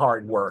my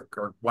hard work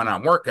or when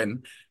I'm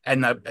working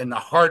and the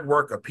hard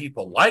work of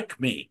people like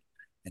me.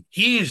 And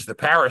he's the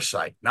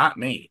parasite, not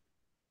me.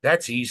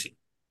 That's easy.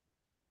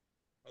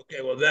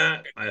 Okay, well,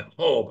 that I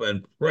hope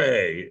and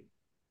pray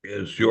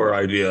is your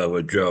idea of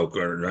a joke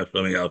or not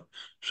something else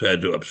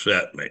said to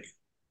upset me,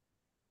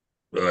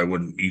 that I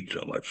wouldn't eat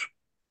so much.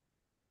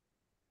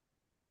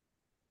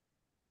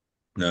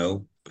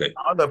 No? Okay.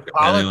 The Anyone?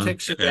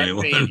 politics of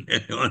Anyone? envy.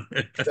 Anyone?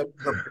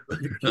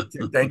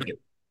 Thank you.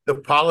 The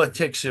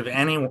politics of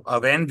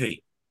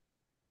envy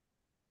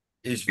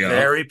is Yeah,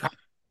 very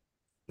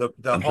the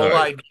I'm whole sorry.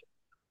 idea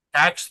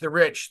tax the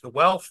rich, the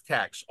wealth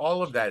tax,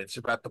 all of that. It's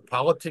about the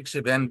politics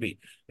of envy.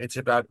 It's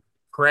about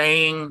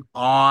preying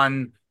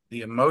on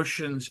the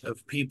emotions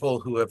of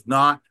people who have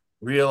not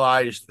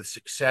realized the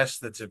success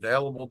that's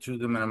available to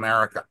them in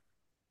America.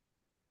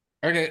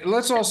 Okay,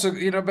 let's also,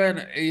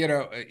 Ben,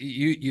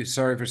 you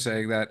sorry for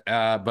saying that,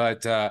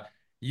 but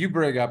you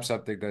bring up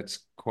something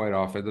that's quite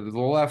often the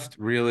left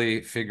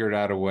really figured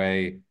out a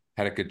way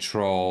how to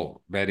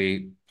control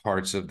many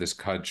parts of this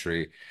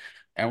country.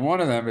 And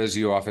one of them, as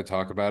you often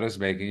talk about, is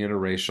making it a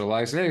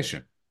racialized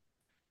nation.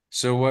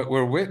 So what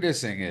we're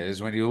witnessing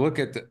is when you look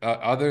at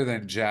other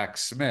than Jack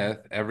Smith,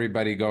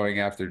 everybody going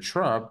after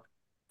Trump,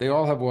 they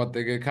all have one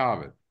thing in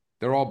common.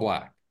 They're all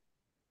black.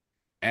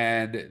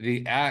 And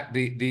the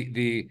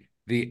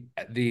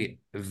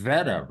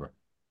venom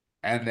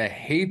and the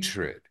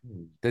hatred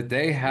that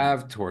they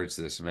have towards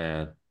this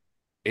man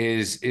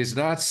is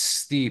not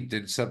steeped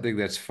in something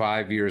that's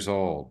 5 years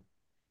old.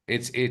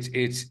 It's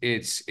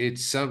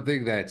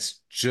something that's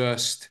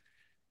just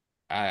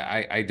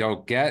I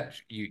don't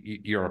get.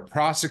 You're a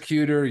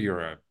prosecutor.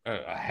 You're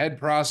a head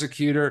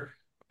prosecutor.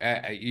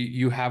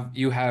 You have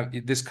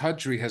this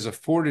country has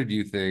afforded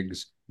you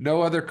things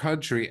no other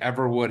country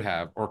ever would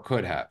have or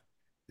could have.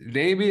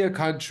 Name me a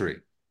country.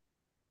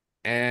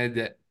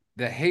 And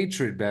the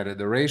hatred, Ben, and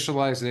the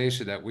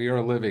racialization that we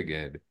are living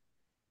in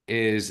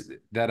is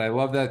that I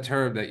love that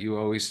term that you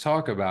always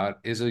talk about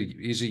is a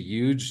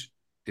huge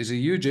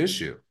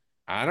issue.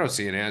 I don't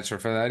see an answer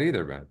for that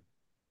either, Ben.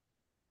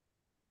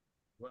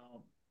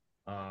 Well,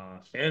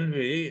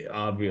 envy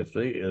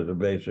obviously is a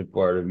basic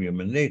part of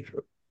human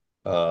nature.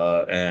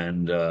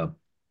 And so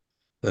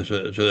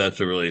that's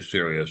a really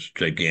serious,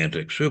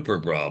 gigantic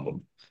super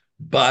problem.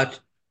 But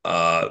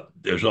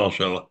there's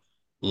also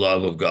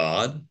love of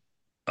God,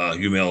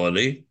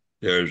 humility.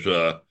 There's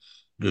a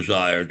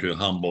desire to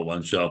humble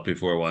oneself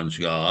before one's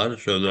God.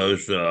 So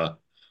those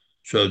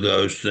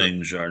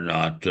things are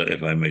not,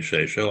 if I may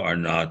say so, are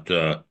not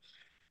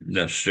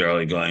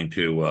necessarily going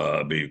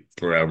to be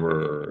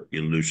forever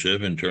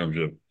elusive in terms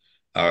of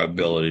our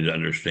ability to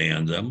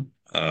understand them.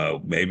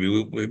 Maybe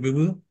we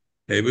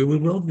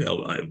will be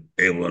able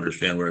to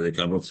understand where they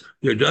come from.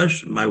 There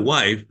does my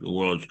wife, the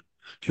world's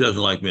she doesn't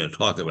like me to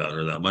talk about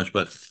her that much,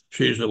 but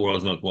she's the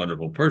world's most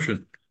wonderful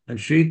person, and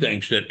she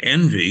thinks that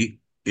envy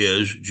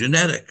is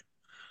genetic,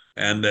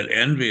 and that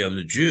envy of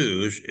the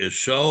Jews is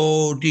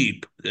so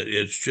deep that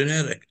it's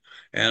genetic,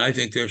 and I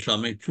think there's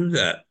something to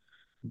that.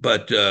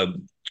 But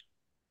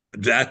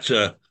that's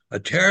a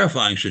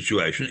terrifying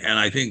situation. And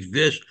I think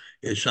this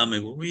is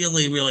something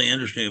really, really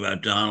interesting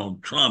about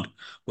Donald Trump,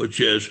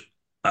 which is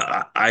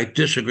I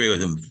disagree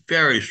with him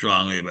very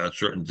strongly about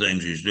certain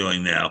things he's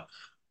doing now.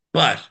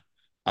 But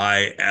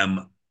I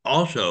am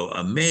also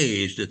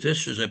amazed that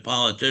this is a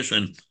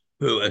politician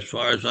who, as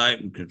far as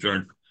I'm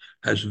concerned,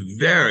 has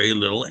very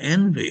little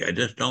envy. I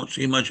just don't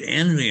see much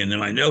envy in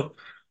him. I know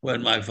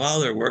when my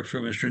father worked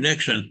for Mr.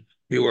 Nixon,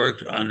 he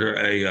worked under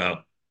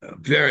a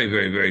very,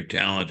 very, very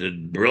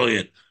talented,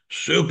 brilliant,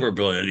 super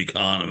brilliant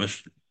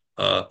economist,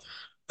 uh,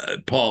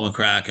 Paul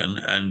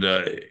McCracken, and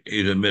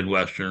he's a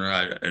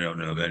Midwesterner. I don't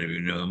know if any of you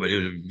know him, but he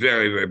was a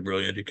very, very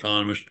brilliant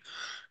economist.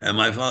 And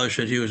my father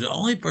said he was the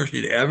only person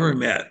he'd ever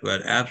met who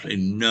had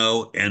absolutely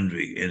no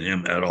envy in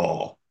him at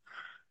all.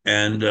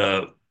 And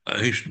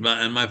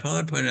and my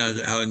father pointed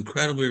out how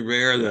incredibly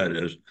rare that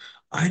is.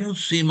 I don't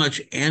see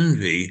much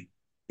envy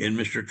in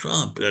Mr.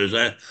 Trump. That is,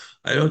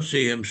 I don't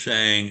see him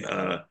saying,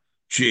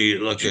 "Gee,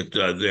 look at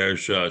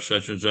there's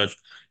such and such.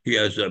 He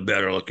has a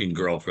better looking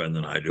girlfriend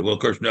than I do." Well, of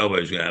course,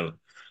 nobody's gonna have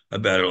a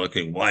better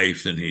looking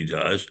wife than he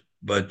does,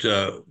 but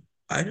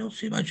I don't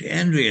see much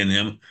envy in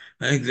him.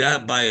 I think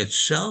that by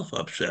itself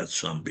upsets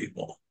some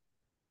people.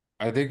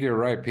 I think you're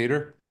right,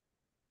 Peter.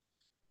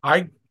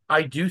 I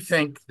I do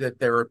think that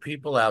there are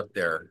people out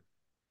there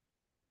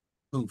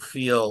who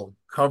feel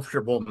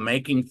comfortable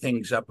making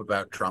things up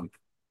about Trump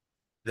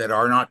that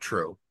are not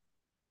true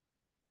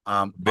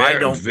I Very,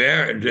 don't.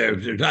 very,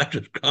 they're not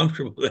just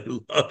comfortable, they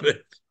love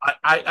it.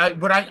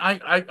 But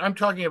I'm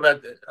talking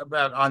about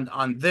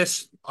on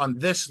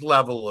this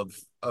level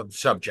of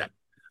subject.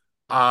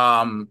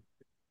 Um,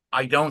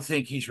 I don't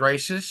think he's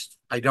racist.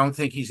 I don't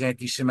think he's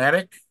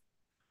anti-Semitic.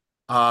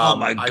 Oh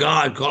my I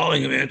God,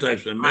 calling him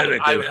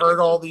anti-Semitic I've is heard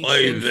all these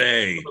oy things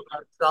vey.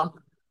 about Trump.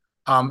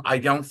 I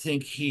don't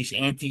think he's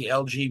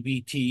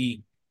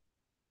anti-LGBT,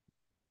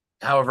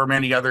 however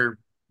many other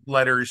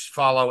letters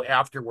follow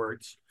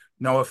afterwards.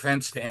 No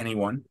offense to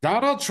anyone.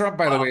 Donald Trump,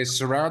 by the way, is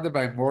surrounded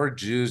by more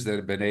Jews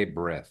than B'nai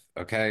B'rith.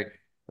 Okay,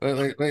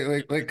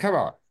 come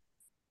on.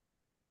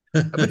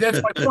 But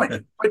that's my point.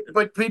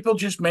 But people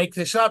just make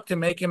this up to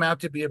make him out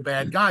to be a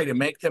bad guy, to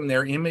make them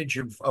their image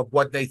of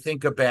what they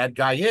think a bad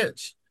guy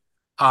is.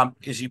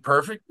 Is he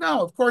perfect?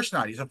 No, of course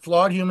not. He's a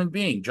flawed human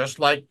being, just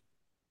like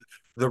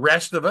the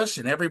rest of us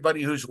and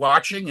everybody who's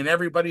watching and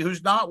everybody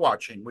who's not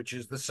watching, which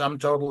is the sum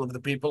total of the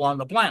people on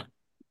the planet.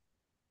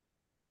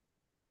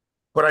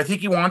 But I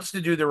think he wants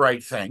to do the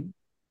right thing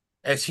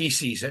as he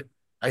sees it.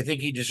 I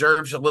think he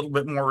deserves a little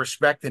bit more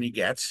respect than he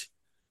gets.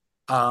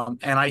 And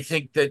I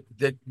think that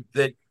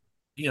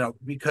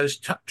because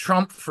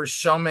Trump, for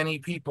so many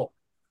people,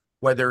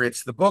 whether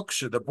it's the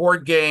books or the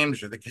board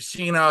games or the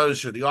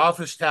casinos or the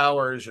office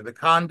towers or the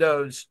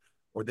condos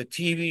or the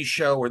TV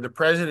show or the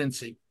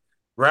presidency,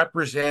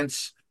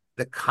 represents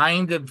the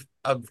kind of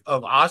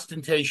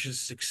ostentatious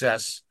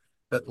success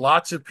that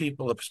lots of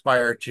people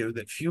aspire to,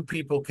 that few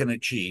people can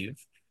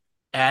achieve.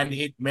 And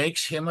it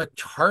makes him a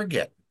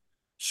target,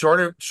 sort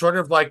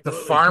of like the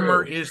Totally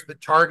farmer true. is the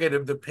target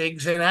of the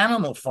pigs and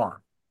animal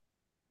farm.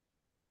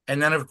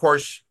 And then, of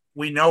course,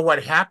 we know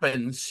what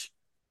happens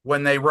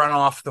when they run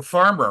off the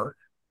farmer.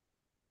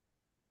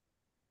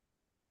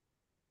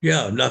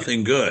 Yeah,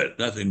 nothing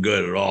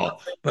good at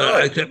all. Nothing But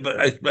I good. think, but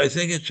I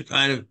think it's a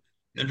kind of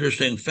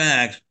interesting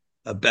fact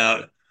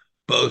about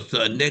both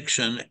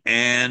Nixon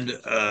and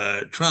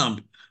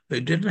Trump. They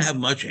didn't have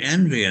much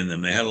envy in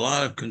them. They had a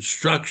lot of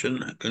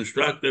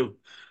constructive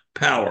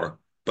power,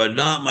 but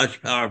not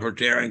much power for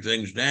tearing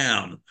things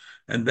down.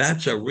 And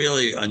that's a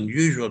really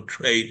unusual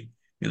trait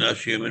in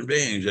us human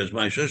beings. As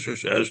my sister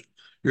says,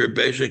 your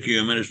basic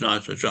human is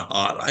not such a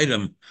hot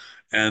item.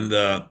 And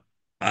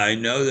I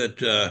know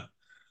that.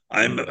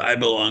 I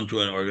belong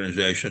to an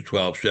organization, a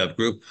 12-step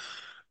group,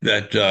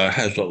 that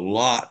has a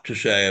lot to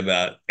say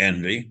about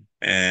envy,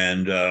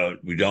 and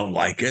we don't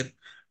like it,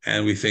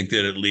 and we think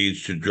that it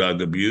leads to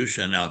drug abuse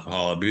and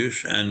alcohol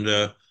abuse. And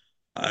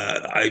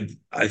I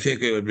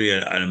think it would be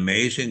an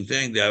amazing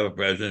thing to have a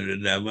president who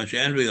didn't have much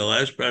envy. The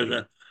last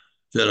president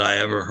that I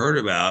ever heard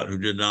about who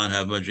did not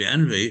have much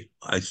envy,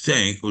 I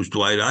think, was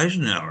Dwight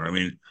Eisenhower. I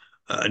mean,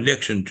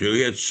 Nixon too.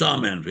 He had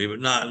some envy, but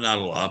not a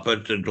lot.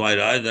 But Dwight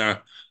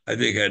Eisenhower, I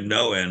think, had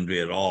no envy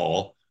at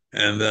all,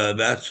 and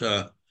that's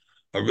a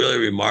really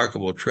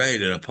remarkable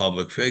trait in a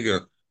public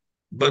figure.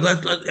 But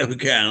if we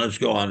can, let's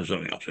go on to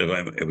something else,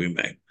 if we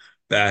may.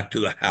 Back to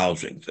the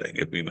housing thing,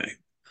 if we may.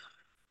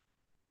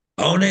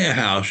 Owning a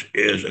house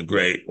is a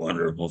great,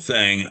 wonderful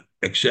thing,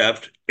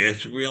 except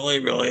it's really,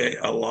 really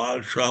a lot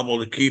of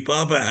trouble to keep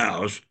up a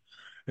house.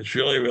 It's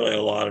really, really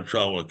a lot of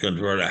trouble to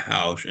convert a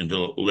house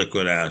into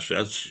liquid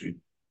assets.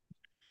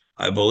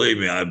 I believe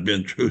me, I've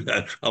been through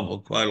that trouble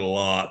quite a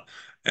lot,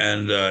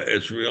 and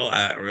it's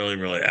really,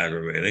 really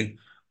aggravating.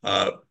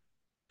 Uh,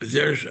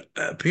 there's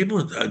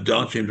people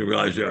don't seem to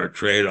realize there are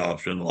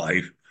trade-offs in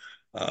life.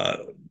 Uh,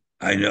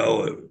 I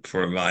know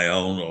for my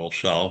own little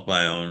self,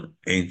 my own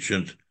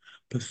ancient,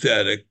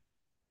 pathetic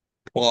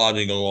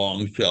plodding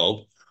along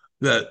self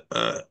that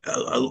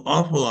an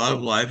awful lot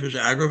of life is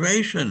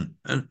aggravation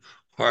and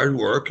hard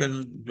work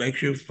and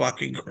makes you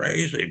fucking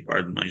crazy.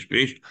 Pardon my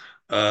speech.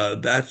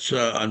 That's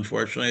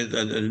unfortunately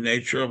the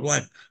nature of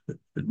life.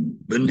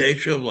 The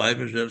nature of life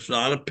is that it's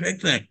not a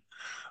picnic.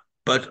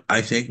 But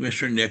I think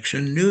Mr.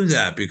 Nixon knew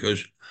that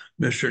because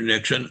Mr.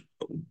 Nixon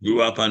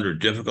grew up under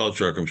difficult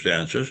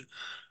circumstances.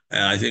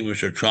 And I think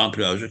Mr. Trump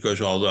knows it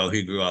because although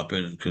he grew up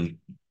in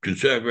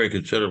very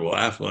considerable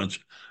affluence,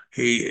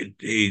 he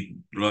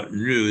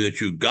knew that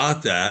you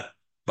got that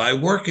by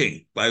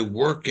working, by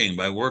working.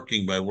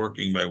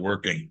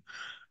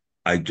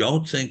 I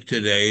don't think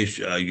today's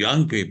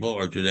young people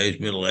or today's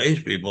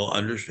middle-aged people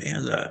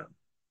understand that.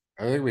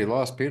 I think we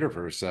lost Peter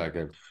for a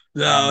second.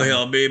 No, Um,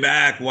 he'll be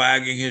back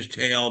wagging his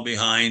tail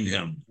behind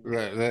him.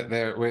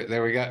 There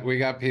we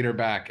got Peter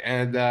back,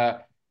 and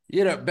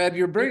Ben,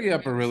 you're bringing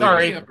up a really good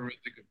Sorry.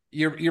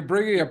 you're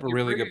bringing up a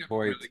really good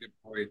point.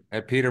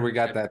 And Peter, we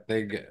got that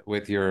thing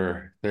with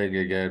your thing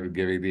again,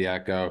 giving the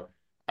echo.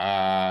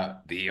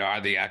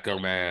 The Echo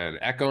Man,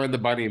 Echo and the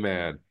Bunny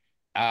Man.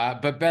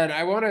 But Ben,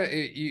 I want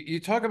to you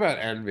talk about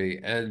envy,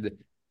 and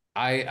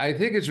I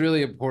think it's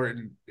really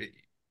important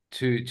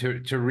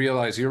to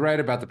realize you're right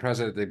about the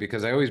president thing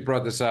because I always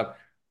brought this up.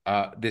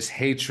 This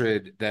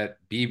hatred that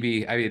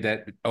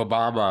that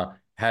Obama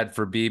had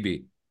for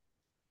Bibi,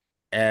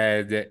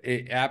 and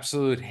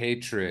absolute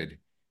hatred.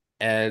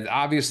 And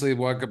obviously,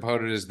 one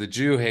component is the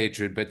Jew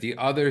hatred, but the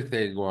other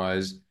thing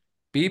was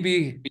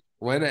Bibi.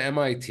 went to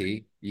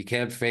MIT. You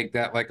can't fake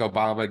that like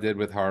Obama did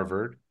with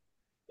Harvard.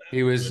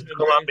 He was A great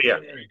Columbia.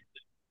 story.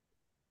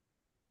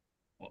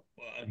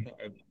 I'm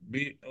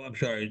sorry. I'm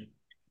sorry.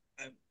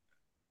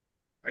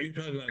 Are you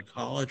talking about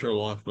college or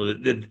law school?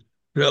 Did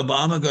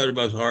Obama go to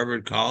both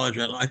Harvard College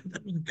and I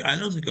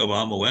don't think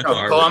Obama went to No,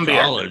 Harvard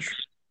Columbia. College.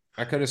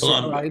 I could have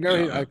sworn. Well, Columbia. I know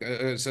he Yeah. like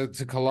so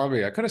to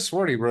Columbia. I could have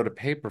sworn he wrote a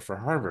paper for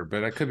Harvard,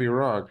 but I could be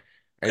wrong.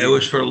 And It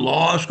was for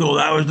law school.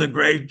 That was the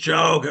great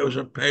joke. It was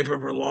a paper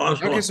for law okay,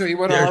 school. so he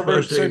went to They're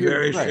Harvard. supposed to So be he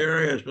very right.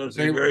 serious, supposed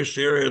So to be very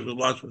serious with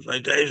lots of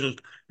citations.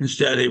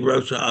 Instead, he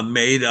wrote a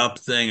made-up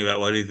thing about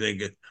what he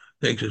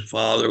thinks his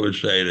father would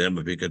say to him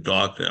if he could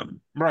talk to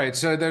him. right.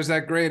 So there's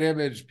that great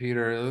image,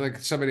 Peter. Like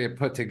somebody had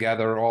put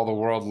together all the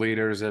world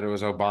leaders, and it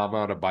was Obama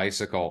on a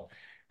bicycle,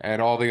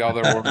 and all the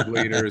other world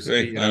leaders,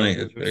 Very funny.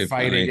 It's very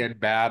fighting funny. in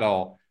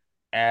battle.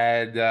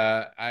 And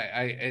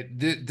I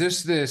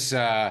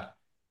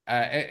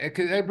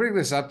bring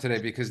this up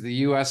today because the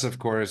U.S., of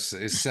course,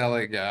 is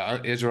selling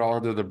Israel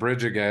under the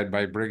bridge again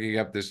by bringing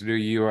up this new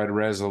UN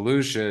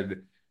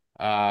resolution.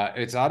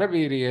 It's not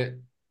immediate,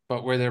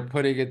 but where they're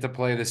putting into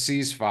play the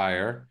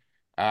ceasefire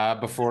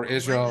before Wait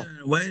Israel. a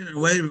minute, wait a minute,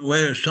 wait a minute, wait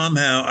a minute.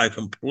 Somehow I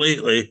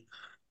completely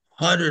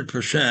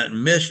 100%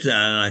 missed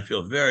that, and I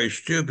feel very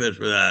stupid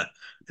for that.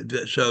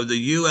 So the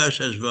U.S.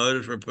 has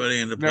voted for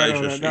putting into No, place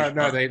no, a no, no,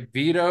 no. ceasefire. They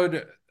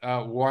vetoed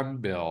one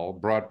bill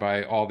brought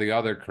by all the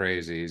other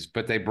crazies,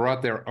 but they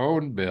brought their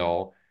own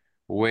bill,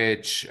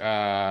 which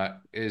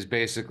is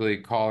basically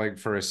calling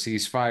for a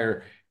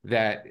ceasefire.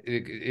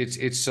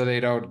 It's so they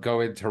don't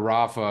go into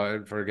Rafah.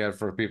 And forget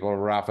for people in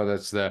Rafah,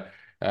 that's the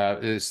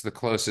it's the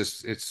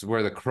closest. It's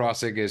where the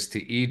crossing is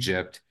to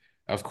Egypt.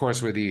 Of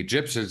course, where the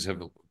Egyptians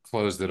have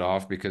closed it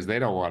off because they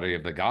don't want any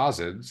of the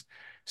Gazans.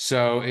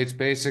 So it's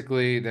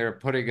basically they're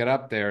putting it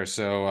up there.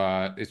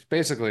 So it's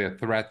basically a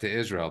threat to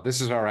Israel. This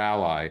is our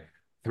ally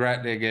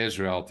threatening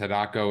Israel to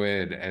not go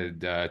in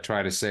and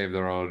try to save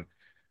their own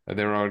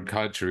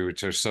country,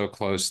 which are so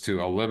close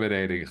to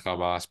eliminating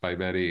Hamas by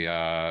many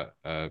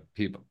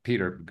people.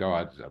 Peter, go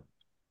on, You're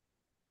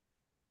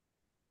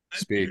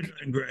speak.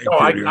 doing great, No,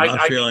 Peter. You're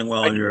not feeling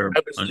well, I, and you're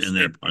I was in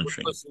there listening. I was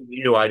punching. listening to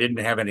you. I didn't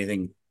have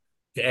anything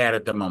to add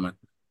at the moment.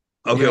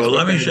 Okay, Yes, well,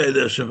 let me okay. say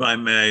this, if I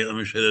may. Let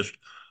me say this.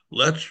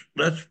 Let's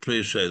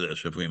please say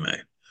this, if we may.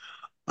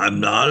 I'm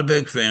not a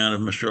big fan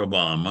of Mr.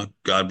 Obama.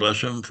 God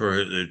bless him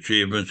for the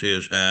achievements he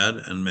has had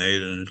and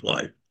made in his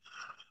life.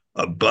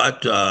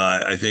 But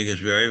I think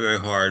it's very, very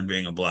hard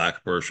being a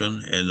black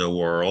person in the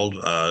world.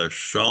 There's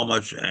so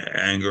much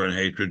anger and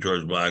hatred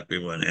towards black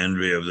people and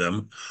envy of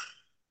them.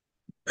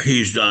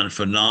 He's done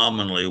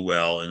phenomenally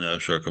well in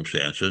those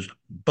circumstances,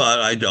 but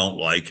I don't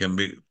like him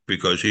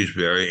because he's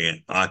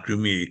to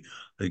me,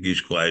 I think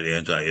he's quite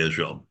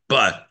anti-Israel.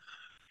 But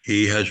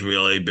he has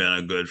really been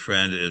a good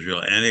friend to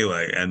Israel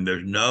anyway, and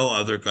there's no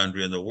other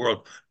country in the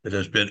world that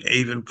has been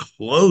even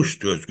close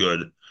to as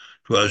good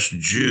to us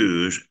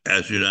Jews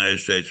as the United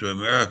States of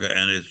America.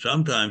 And it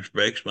sometimes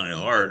breaks my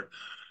heart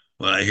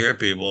when I hear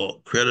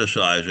people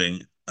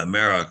criticizing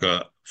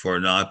America for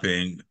not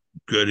being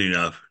good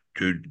enough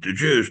to the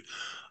Jews.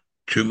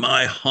 To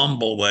my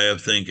humble way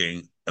of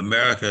thinking,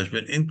 America has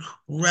been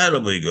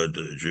incredibly good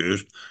to the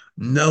Jews.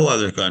 No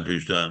other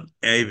country's done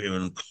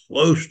even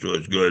close to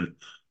as good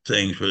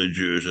things for the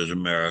Jews as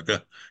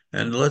America.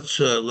 And let's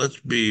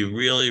be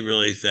really,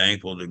 really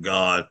thankful to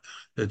God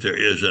that there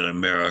is an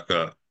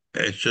America.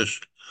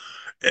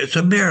 It's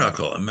a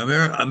miracle.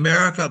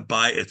 America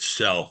by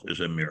itself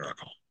is a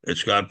miracle.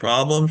 It's got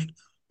problems,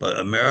 but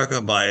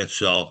America by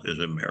itself is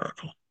a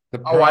miracle. The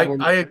Oh,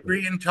 problem, I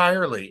agree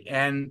entirely.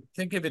 And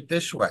think of it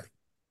this way: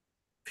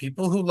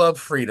 people who love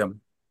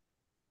freedom,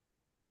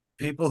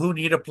 people who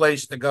need a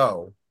place to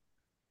go,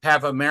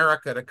 have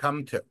America to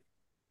come to.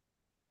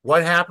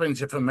 What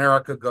happens if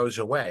America goes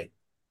away?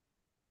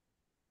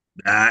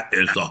 That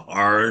is the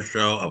horror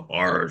show of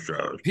horror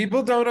shows.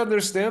 people don't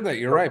understand that.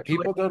 You're So right.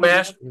 People don't.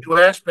 you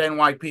ask Ben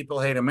why people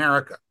hate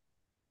America,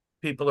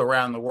 people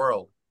around the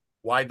world,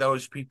 why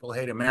those people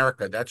hate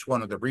America. That's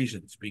one of the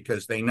reasons,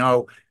 because they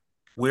know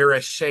we're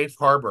a safe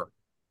harbor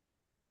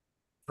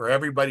for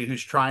everybody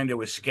who's trying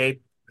to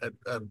escape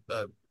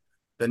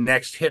the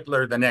next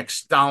Hitler, the next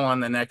Stalin,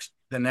 the next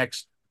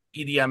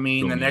Idi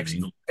Amin, the next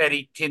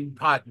petty tin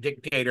pot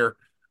dictator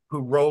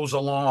who rolls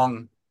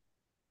along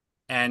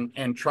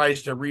and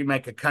tries to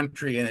remake a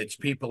country and its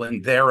people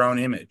in their own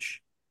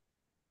image.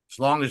 As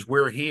long as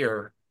we're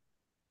here,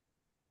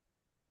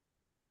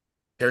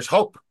 there's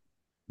hope.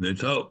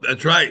 That's hope.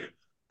 That's right.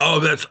 Oh,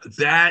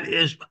 that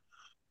is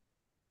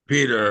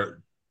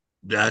Peter.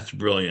 That's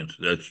brilliant.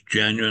 That's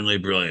genuinely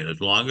brilliant. As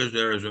long as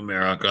there is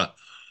America,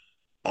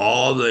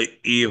 all the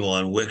evil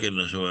and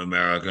wickedness of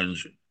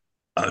Americans,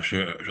 I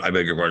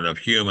beg your pardon, of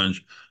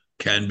humans,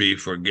 can be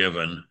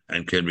forgiven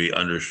and can be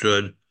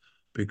understood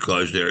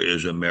because there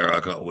is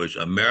America, which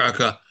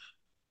America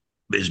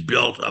is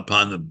built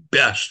upon the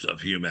best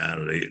of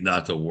humanity,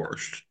 not the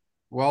worst.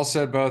 Well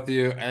said, both of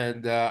you.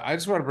 And I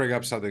just want to bring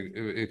up something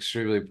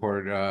extremely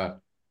important.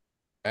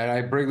 and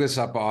I bring this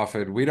up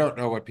often. We don't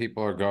know what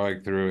people are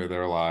going through in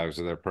their lives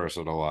and their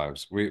personal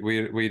lives.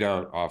 We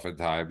don't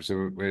oftentimes.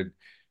 And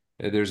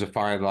there's a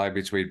fine line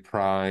between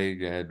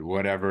prying and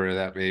whatever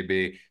that may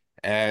be.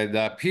 And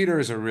Peter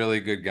is a really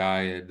good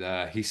guy,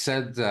 and he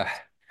said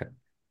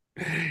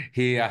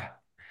he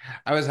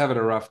I was having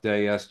a rough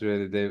day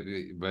yesterday, the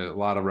day, but a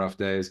lot of rough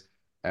days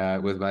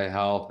with my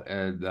health.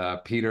 And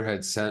Peter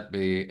had sent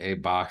me a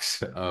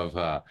box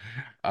of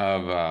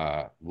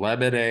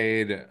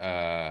lemonade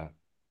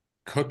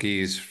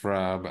cookies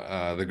from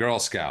the Girl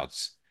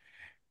Scouts.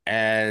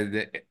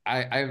 And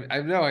I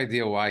have no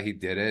idea why he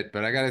did it,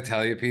 but I got to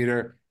tell you,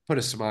 Peter, put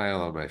a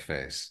smile on my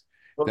face.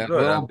 Well, That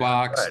good. little I'm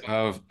box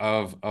glad.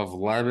 of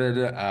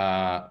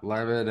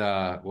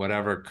lemon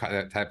whatever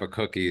type of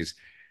cookies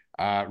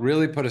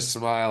really put a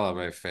smile on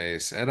my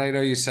face. And I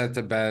know you said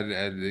to Ben,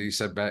 and you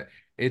said Ben,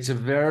 it's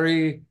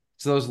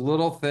those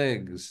little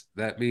things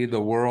that mean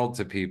the world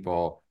to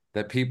people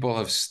that people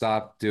have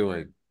stopped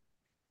doing.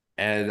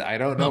 And I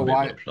don't know Some people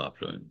why. have stopped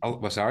doing. Oh,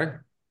 well, sorry.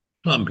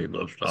 Some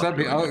people have stopped Some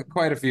people, doing it.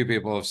 quite a few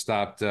people have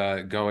stopped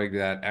going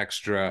that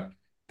extra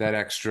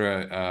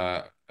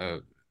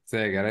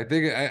thing, and I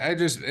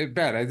think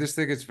Ben, I just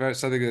think it's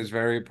something that's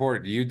very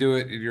important. You do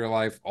it in your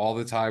life all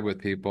the time with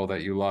people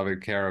that you love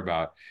and care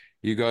about.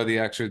 You go the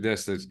extra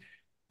distance.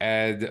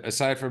 And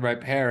aside from my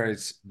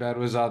parents, Ben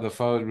was on the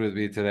phone with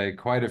me today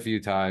quite a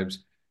few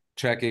times,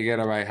 checking in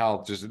on my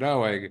health, just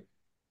knowing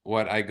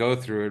what I go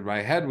through in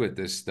my head with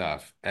this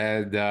stuff.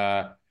 And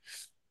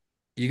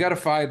you got to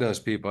find those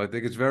people. I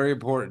think it's very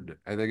important.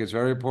 I think it's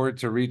very important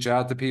to reach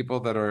out to people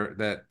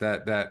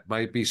that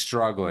might be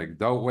struggling.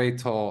 Don't wait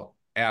till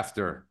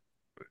after.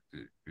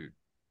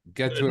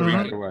 Get to it Very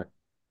right Mhm. good. away.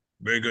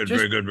 Very good. Just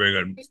Very good. Very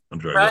good.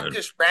 I'm sorry. Go ahead.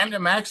 practice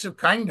random acts of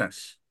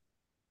kindness.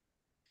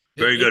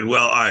 Very It good.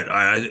 Well,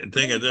 I think at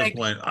really this makes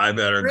point I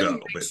better really go,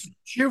 makes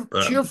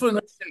but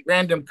cheerfulness and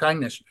random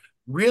kindness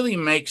really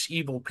makes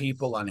evil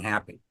people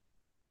unhappy.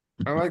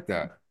 I like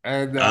that.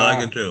 And I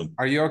like it too.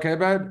 are you okay,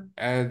 Ben?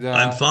 And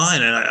I'm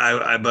fine,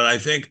 and but I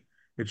think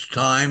it's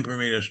time for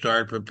me to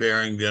start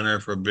preparing dinner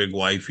for Big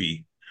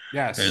Wifey.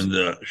 yes,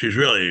 And she's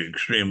really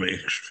extremely,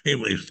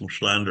 extremely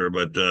slender,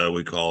 but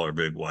we call her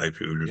Big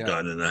Wifey. We've just yeah.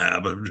 gotten in the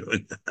habit of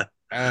doing that.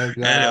 And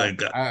Anyway,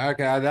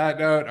 okay. On that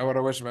note, I want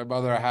to wish my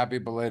mother a happy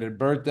belated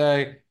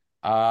birthday.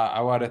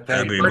 I want to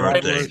thank Happy happy the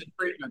birthday, birthday. Rumblers. Mr.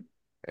 Friedman.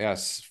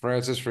 Yes,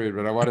 Francis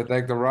Friedman. I want to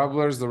thank the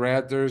Rumblers, the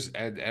Ranters,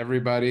 and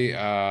everybody.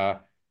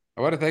 I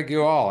want to thank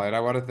you all, and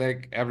I want to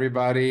thank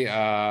everybody.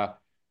 Uh,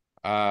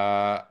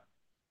 I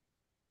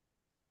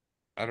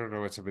don't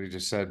know what somebody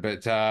just said,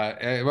 but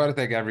I want to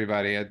thank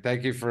everybody, and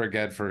thank you for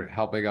again for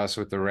helping us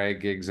with the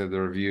rankings and the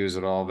reviews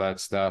and all that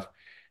stuff.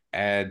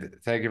 And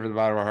thank you from the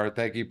bottom of our heart.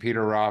 Thank you,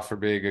 Peter Roth, for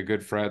being a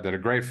good friend and a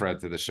great friend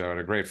to the show and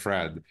a great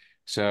friend.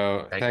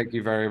 So Thank thank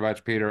you very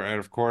much, Peter, and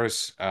of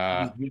course,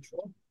 you.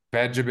 Mutual.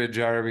 Benjamin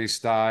Jeremy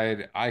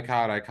Stein,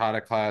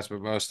 iconoclast,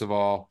 but most of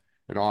all,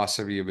 an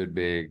awesome human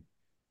being.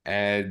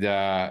 And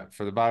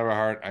from the bottom of my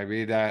heart, I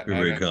mean that. You're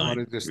And very I want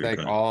kind. to just Very thank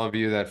kind. all of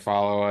you that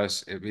follow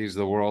us. It means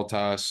the world to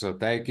us. So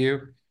thank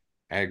you.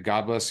 And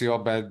God bless you all.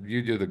 Ben,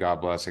 you do the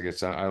God blessing.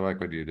 I like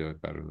when you do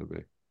it better than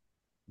me.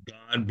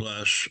 God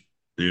bless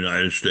the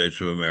United States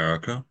of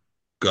America.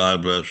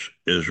 God bless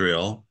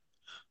Israel.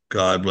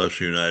 God bless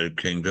the United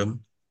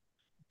Kingdom.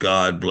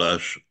 God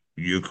bless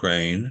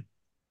Ukraine.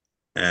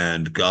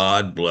 And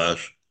God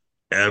bless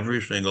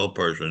every single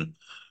person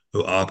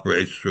who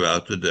operates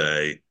throughout the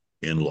day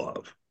in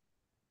love.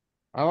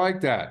 I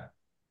like that.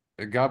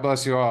 And God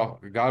bless you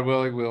all. God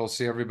willing, we'll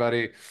see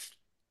everybody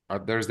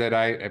on Thursday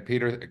night. And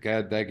Peter,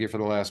 again, thank you for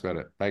the last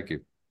minute. Thank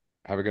you.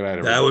 Have a good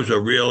night, That everybody. was a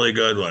really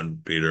good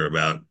one, Peter,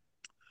 about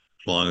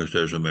as long as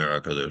there's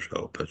America, there's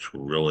hope. That's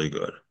really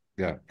good.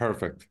 Yeah,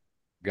 perfect.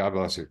 God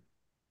bless you.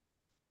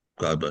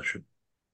 God bless you.